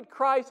 Now look at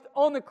Christ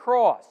on the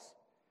cross.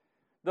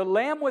 The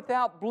Lamb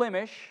without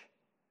blemish.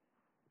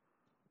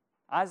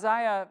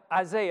 Isaiah,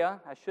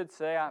 I should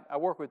say, I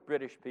work with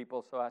British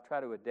people, so I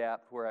try to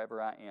adapt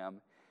wherever I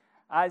am.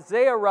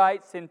 Isaiah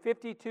writes in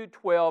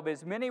 52:12,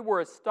 "As many were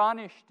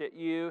astonished at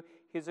you,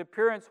 His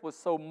appearance was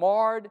so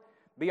marred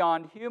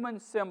beyond human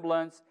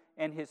semblance,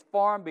 and His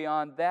form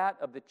beyond that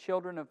of the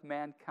children of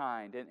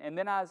mankind." And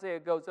then Isaiah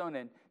goes on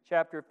in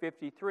chapter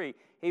 53.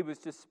 He was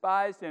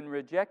despised and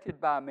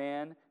rejected by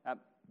man.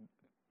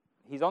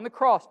 He's on the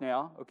cross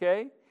now,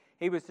 okay?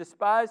 He was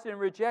despised and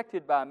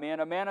rejected by men,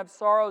 a man of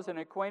sorrows and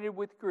acquainted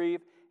with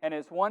grief, and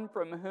as one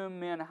from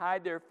whom men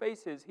hide their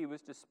faces, He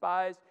was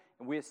despised,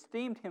 and we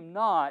esteemed Him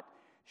not.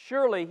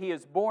 Surely He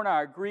has borne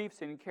our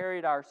griefs and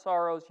carried our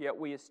sorrows, yet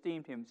we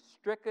esteemed Him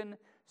stricken,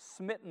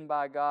 smitten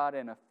by God,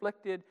 and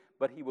afflicted.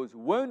 But He was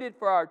wounded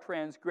for our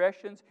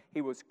transgressions.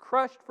 He was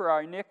crushed for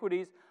our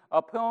iniquities.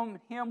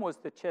 Upon Him was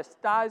the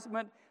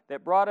chastisement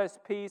that brought us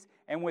peace,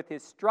 and with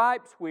His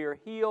stripes we are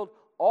healed.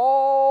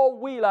 All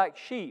we like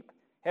sheep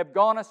have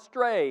gone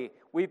astray.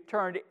 We've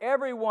turned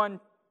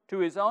everyone to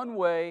his own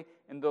way,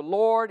 and the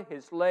Lord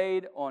has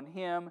laid on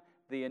Him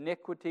the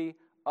iniquity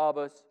of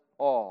us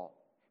all.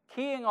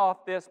 Keying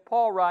off this,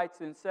 Paul writes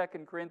in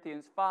 2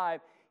 Corinthians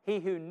 5, "He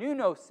who knew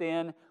no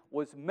sin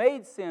was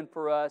made sin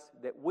for us,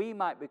 that we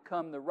might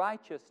become the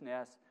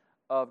righteousness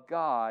of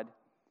God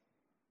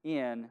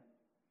in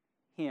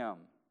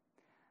Him."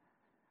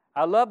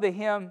 I love the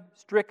hymn,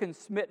 "Stricken,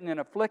 Smitten, and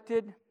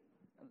Afflicted."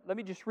 Let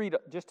me just read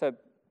just a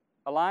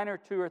line or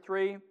two or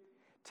three.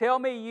 "Tell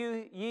me,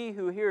 ye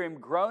who hear Him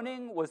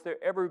groaning, was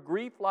there ever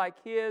grief like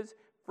His?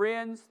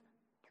 Friends,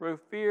 through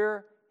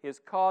fear, His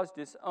cause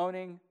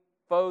disowning,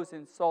 foes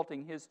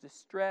insulting His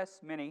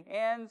distress. Many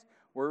hands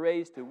were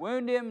raised to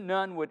wound Him,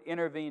 none would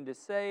intervene to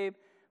save.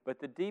 But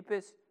the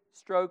deepest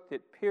stroke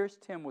that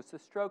pierced Him was the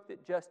stroke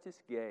that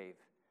justice gave."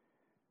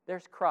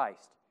 There's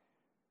Christ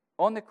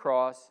on the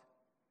cross,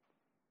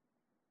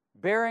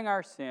 bearing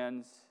our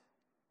sins,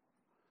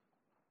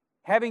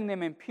 having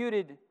them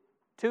imputed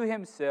to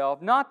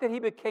Himself. Not that He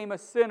became a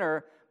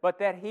sinner, but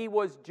that He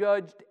was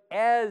judged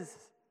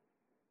as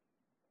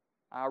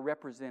our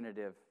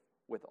representative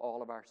with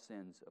all of our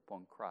sins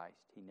upon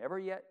Christ. He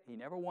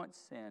never once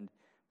sinned,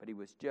 but He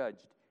was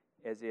judged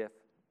as if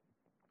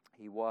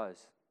He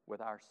was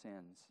with our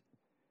sins.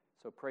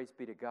 So praise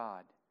be to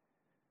God.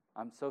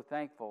 I'm so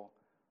thankful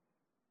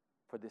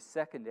for the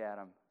second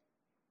Adam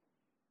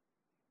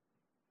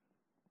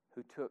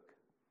who took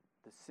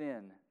the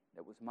sin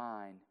that was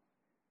mine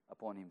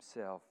upon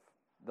himself.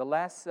 The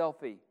last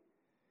selfie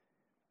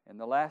and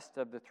the last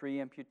of the three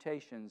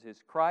imputations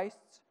is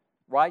Christ's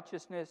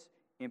righteousness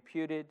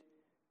imputed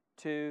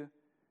to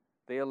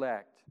the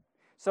elect.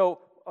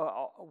 So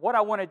what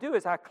I want to do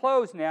as I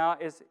close now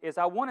is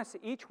I want us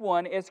each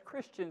one as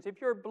Christians,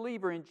 if you're a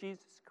believer in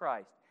Jesus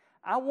Christ,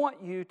 I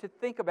want you to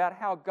think about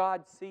how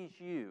God sees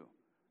you,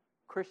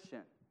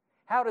 Christian.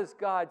 How does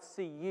God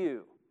see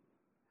you?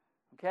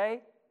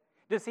 Okay?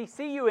 Does He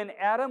see you in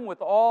Adam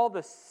with all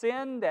the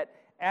sin that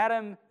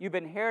you've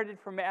inherited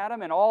from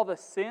Adam and all the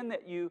sin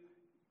that you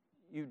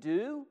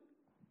do?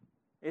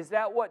 Is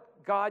that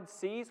what God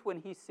sees when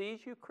He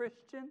sees you,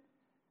 Christian?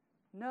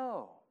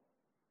 No.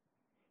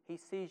 He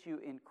sees you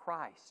in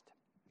Christ.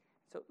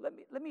 So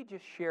let me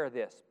just share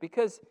this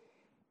because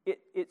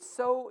it's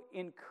so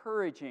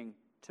encouraging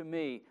to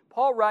me.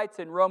 Paul writes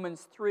in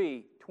Romans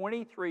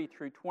 3:23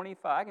 through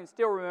 25. I can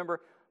still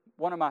remember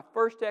one of my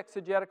first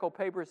exegetical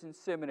papers in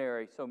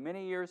seminary. So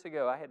many years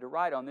ago, I had to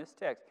write on this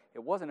text.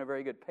 It wasn't a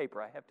very good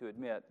paper, I have to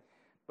admit,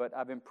 but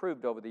I've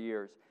improved over the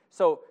years.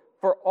 So,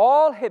 for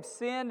all have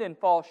sinned and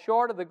fall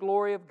short of the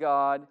glory of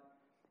God,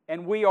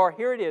 and we are,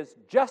 here it is,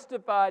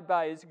 justified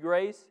by His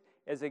grace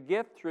as a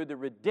gift through the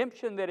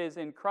redemption that is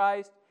in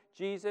Christ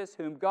Jesus,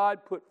 whom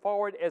God put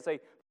forward as a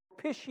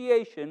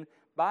propitiation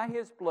by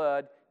His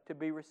blood to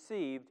be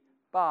received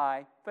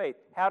by faith.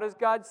 How does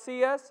God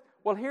see us?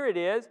 Well, here it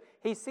is.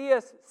 He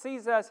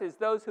sees us as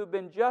those who've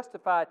been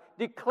justified,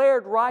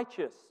 declared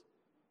righteous.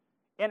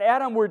 In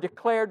Adam, we're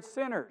declared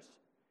sinners.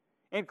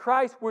 In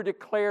Christ, we're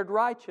declared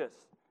righteous.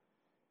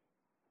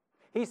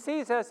 He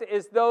sees us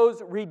as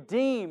those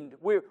redeemed.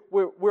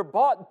 We're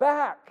bought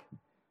back.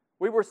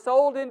 We were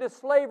sold into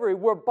slavery.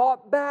 We're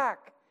bought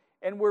back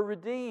and we're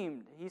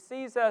redeemed. He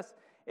sees us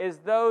as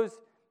those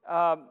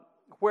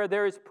where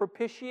there is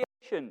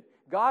propitiation.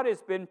 God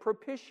has been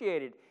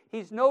propitiated.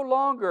 He's no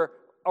longer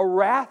a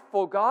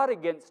wrathful God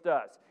against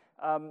us.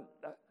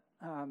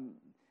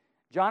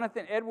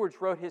 Jonathan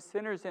Edwards wrote, "His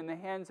sinners in the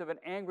hands of an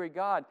angry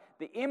God."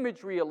 The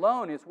imagery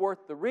alone is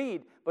worth the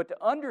read, but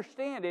to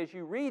understand as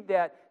you read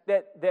that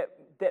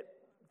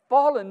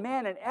fallen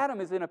man in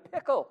Adam is in a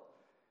pickle.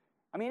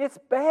 I mean, it's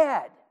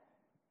bad.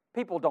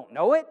 People don't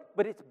know it,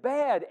 but it's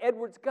bad.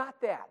 Edwards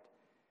got that.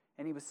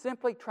 And he was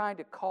simply trying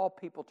to call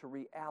people to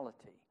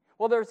reality.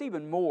 Well, there's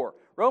even more.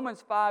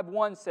 Romans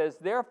 5:1 says,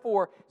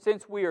 "Therefore,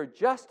 since we are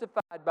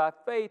justified by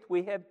faith,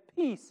 we have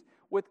peace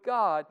with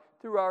God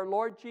through our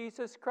Lord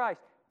Jesus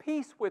Christ."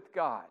 Peace with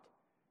God.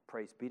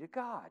 Praise be to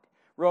God.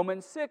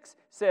 Romans 6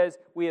 says,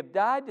 "We have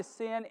died to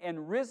sin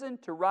and risen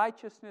to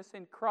righteousness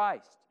in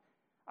Christ."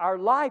 Our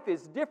life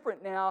is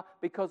different now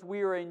because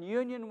we are in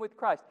union with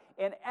Christ.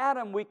 In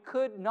Adam, we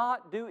could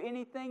not do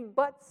anything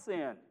but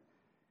sin.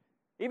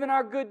 Even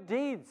our good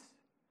deeds,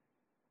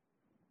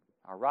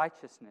 our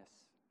righteousness,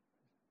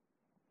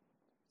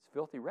 it's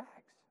filthy rags.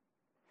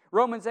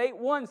 Romans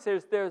 8:1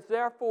 says, "There's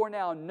therefore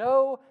now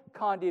no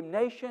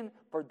condemnation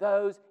for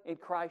those in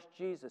Christ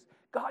Jesus."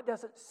 God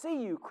doesn't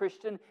see you,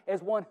 Christian,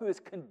 as one who is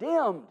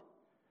condemned,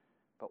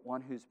 but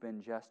one who's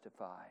been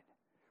justified.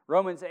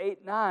 Romans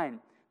 8:9,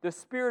 "The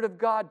Spirit of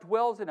God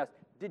dwells in us."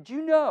 Did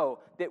you know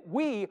that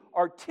we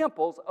are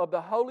temples of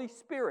the Holy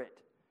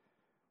Spirit?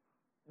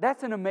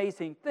 That's an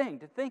amazing thing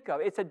to think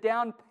of. It's a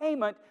down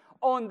payment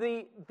on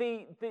the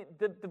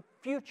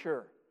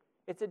future.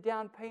 It's a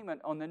down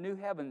payment on the new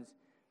heavens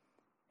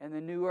and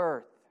the new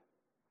earth.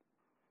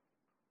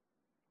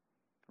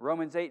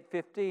 Romans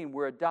 8:15,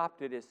 "We're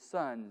adopted as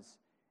sons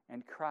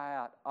and cry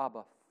out,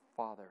 'Abba,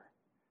 Father.'"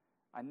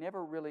 I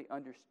never really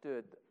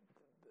understood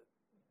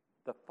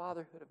the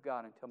fatherhood of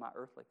God until my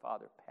earthly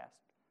father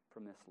passed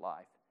from this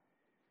life.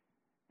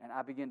 And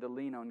I began to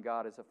lean on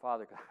God as a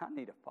father because I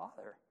need a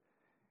father.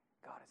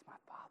 God is my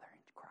Father in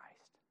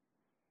Christ.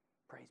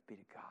 Praise be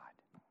to God.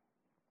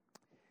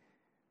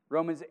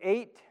 Romans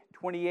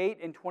 8:28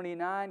 and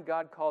 29,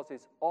 God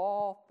causes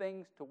all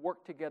things to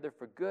work together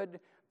for good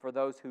for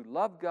those who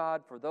love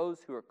God, for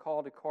those who are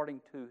called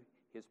according to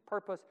His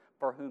purpose,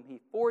 for whom He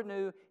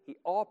foreknew, He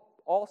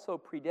also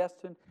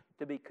predestined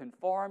to be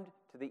conformed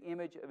to the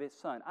image of His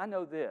Son. I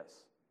know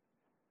this.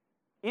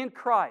 In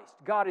Christ,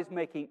 God is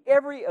making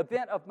every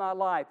event of my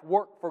life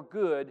work for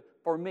good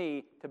for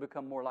me to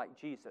become more like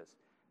Jesus.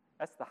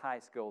 That's the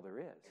highest goal there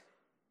is,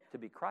 to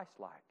be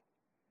Christ-like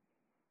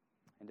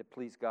and to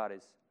please God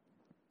as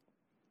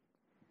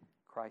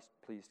Christ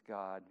pleased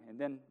God. And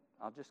then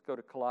I'll just go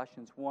to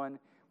Colossians 1,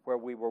 where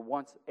we were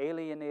once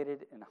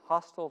alienated and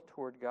hostile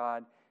toward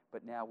God,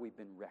 but now we've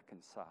been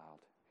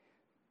reconciled.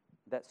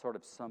 That sort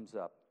of sums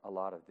up a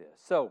lot of this.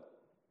 So,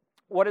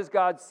 what does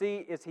God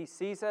see as He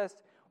sees us?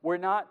 We're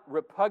not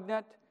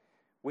repugnant.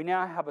 We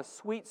now have a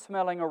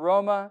sweet-smelling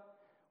aroma.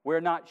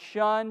 We're not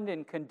shunned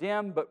and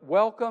condemned, but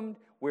welcomed.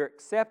 We're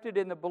accepted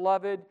in the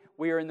beloved.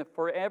 We are in the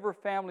forever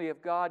family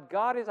of God.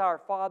 God is our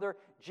Father.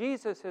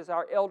 Jesus is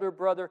our elder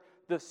brother.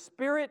 The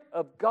Spirit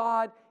of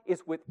God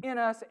is within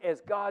us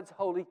as God's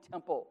holy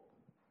temple.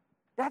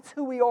 That's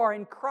who we are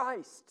in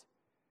Christ.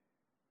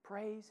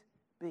 Praise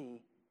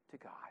be to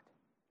God.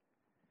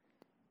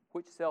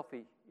 Which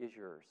selfie is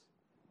yours?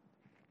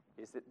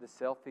 Is it the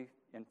selfie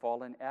in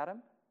fallen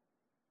Adam?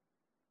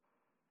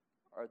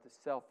 Or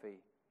the selfie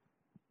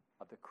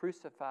of the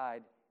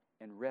crucified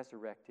and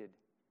resurrected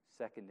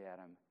second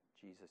Adam,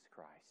 Jesus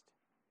Christ?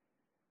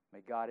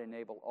 May God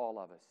enable all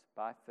of us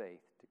by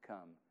faith to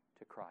come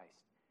to Christ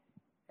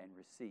and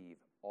receive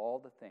all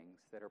the things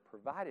that are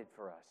provided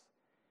for us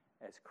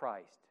as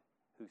Christ,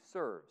 who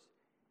serves,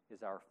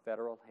 is our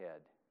federal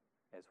head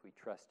as we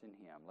trust in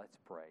Him. Let's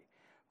pray.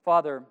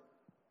 Father,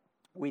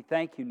 we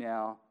thank you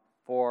now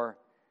for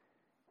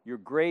your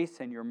grace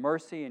and your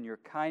mercy and your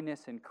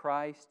kindness in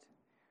Christ.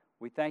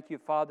 We thank you,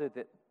 Father,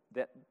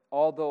 that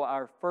although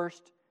our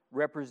first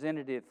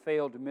representative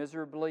failed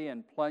miserably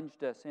and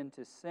plunged us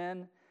into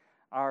sin,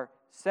 our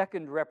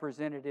second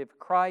representative,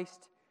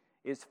 Christ,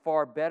 is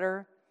far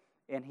better,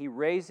 and He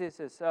raises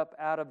us up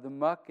out of the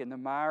muck and the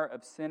mire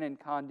of sin and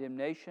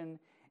condemnation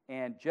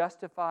and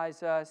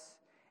justifies us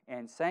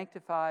and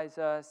sanctifies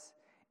us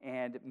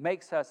and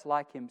makes us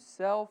like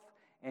Himself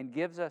and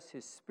gives us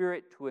His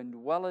Spirit to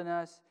indwell in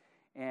us.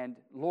 And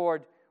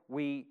Lord,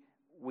 we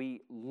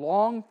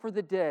long for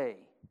the day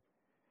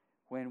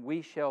when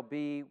we shall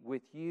be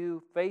with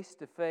you face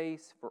to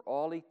face for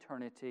all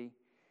eternity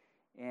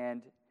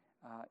and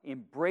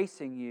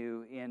embracing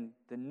you in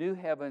the new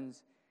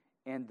heavens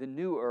and the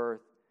new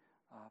earth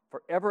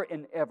forever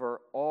and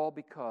ever, all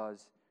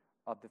because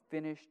of the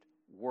finished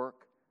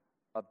work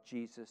of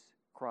Jesus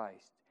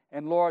Christ.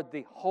 And Lord,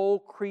 the whole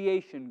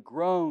creation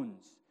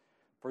groans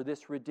for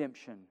this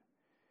redemption.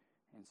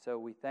 And so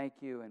we thank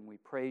you and we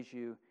praise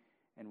you,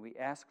 and we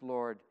ask,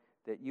 Lord,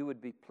 that you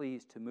would be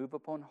pleased to move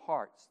upon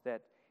hearts,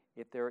 that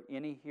if there are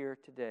any here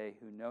today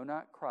who know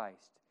not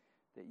Christ,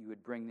 that you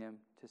would bring them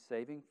to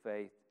saving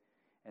faith,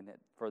 and that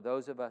for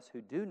those of us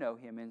who do know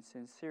Him in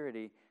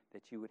sincerity,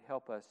 that you would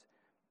help us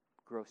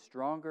grow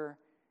stronger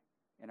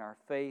in our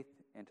faith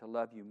and to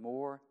love you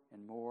more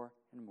and more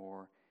and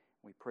more.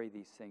 We pray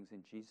these things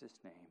in Jesus'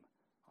 name.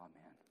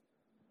 Amen.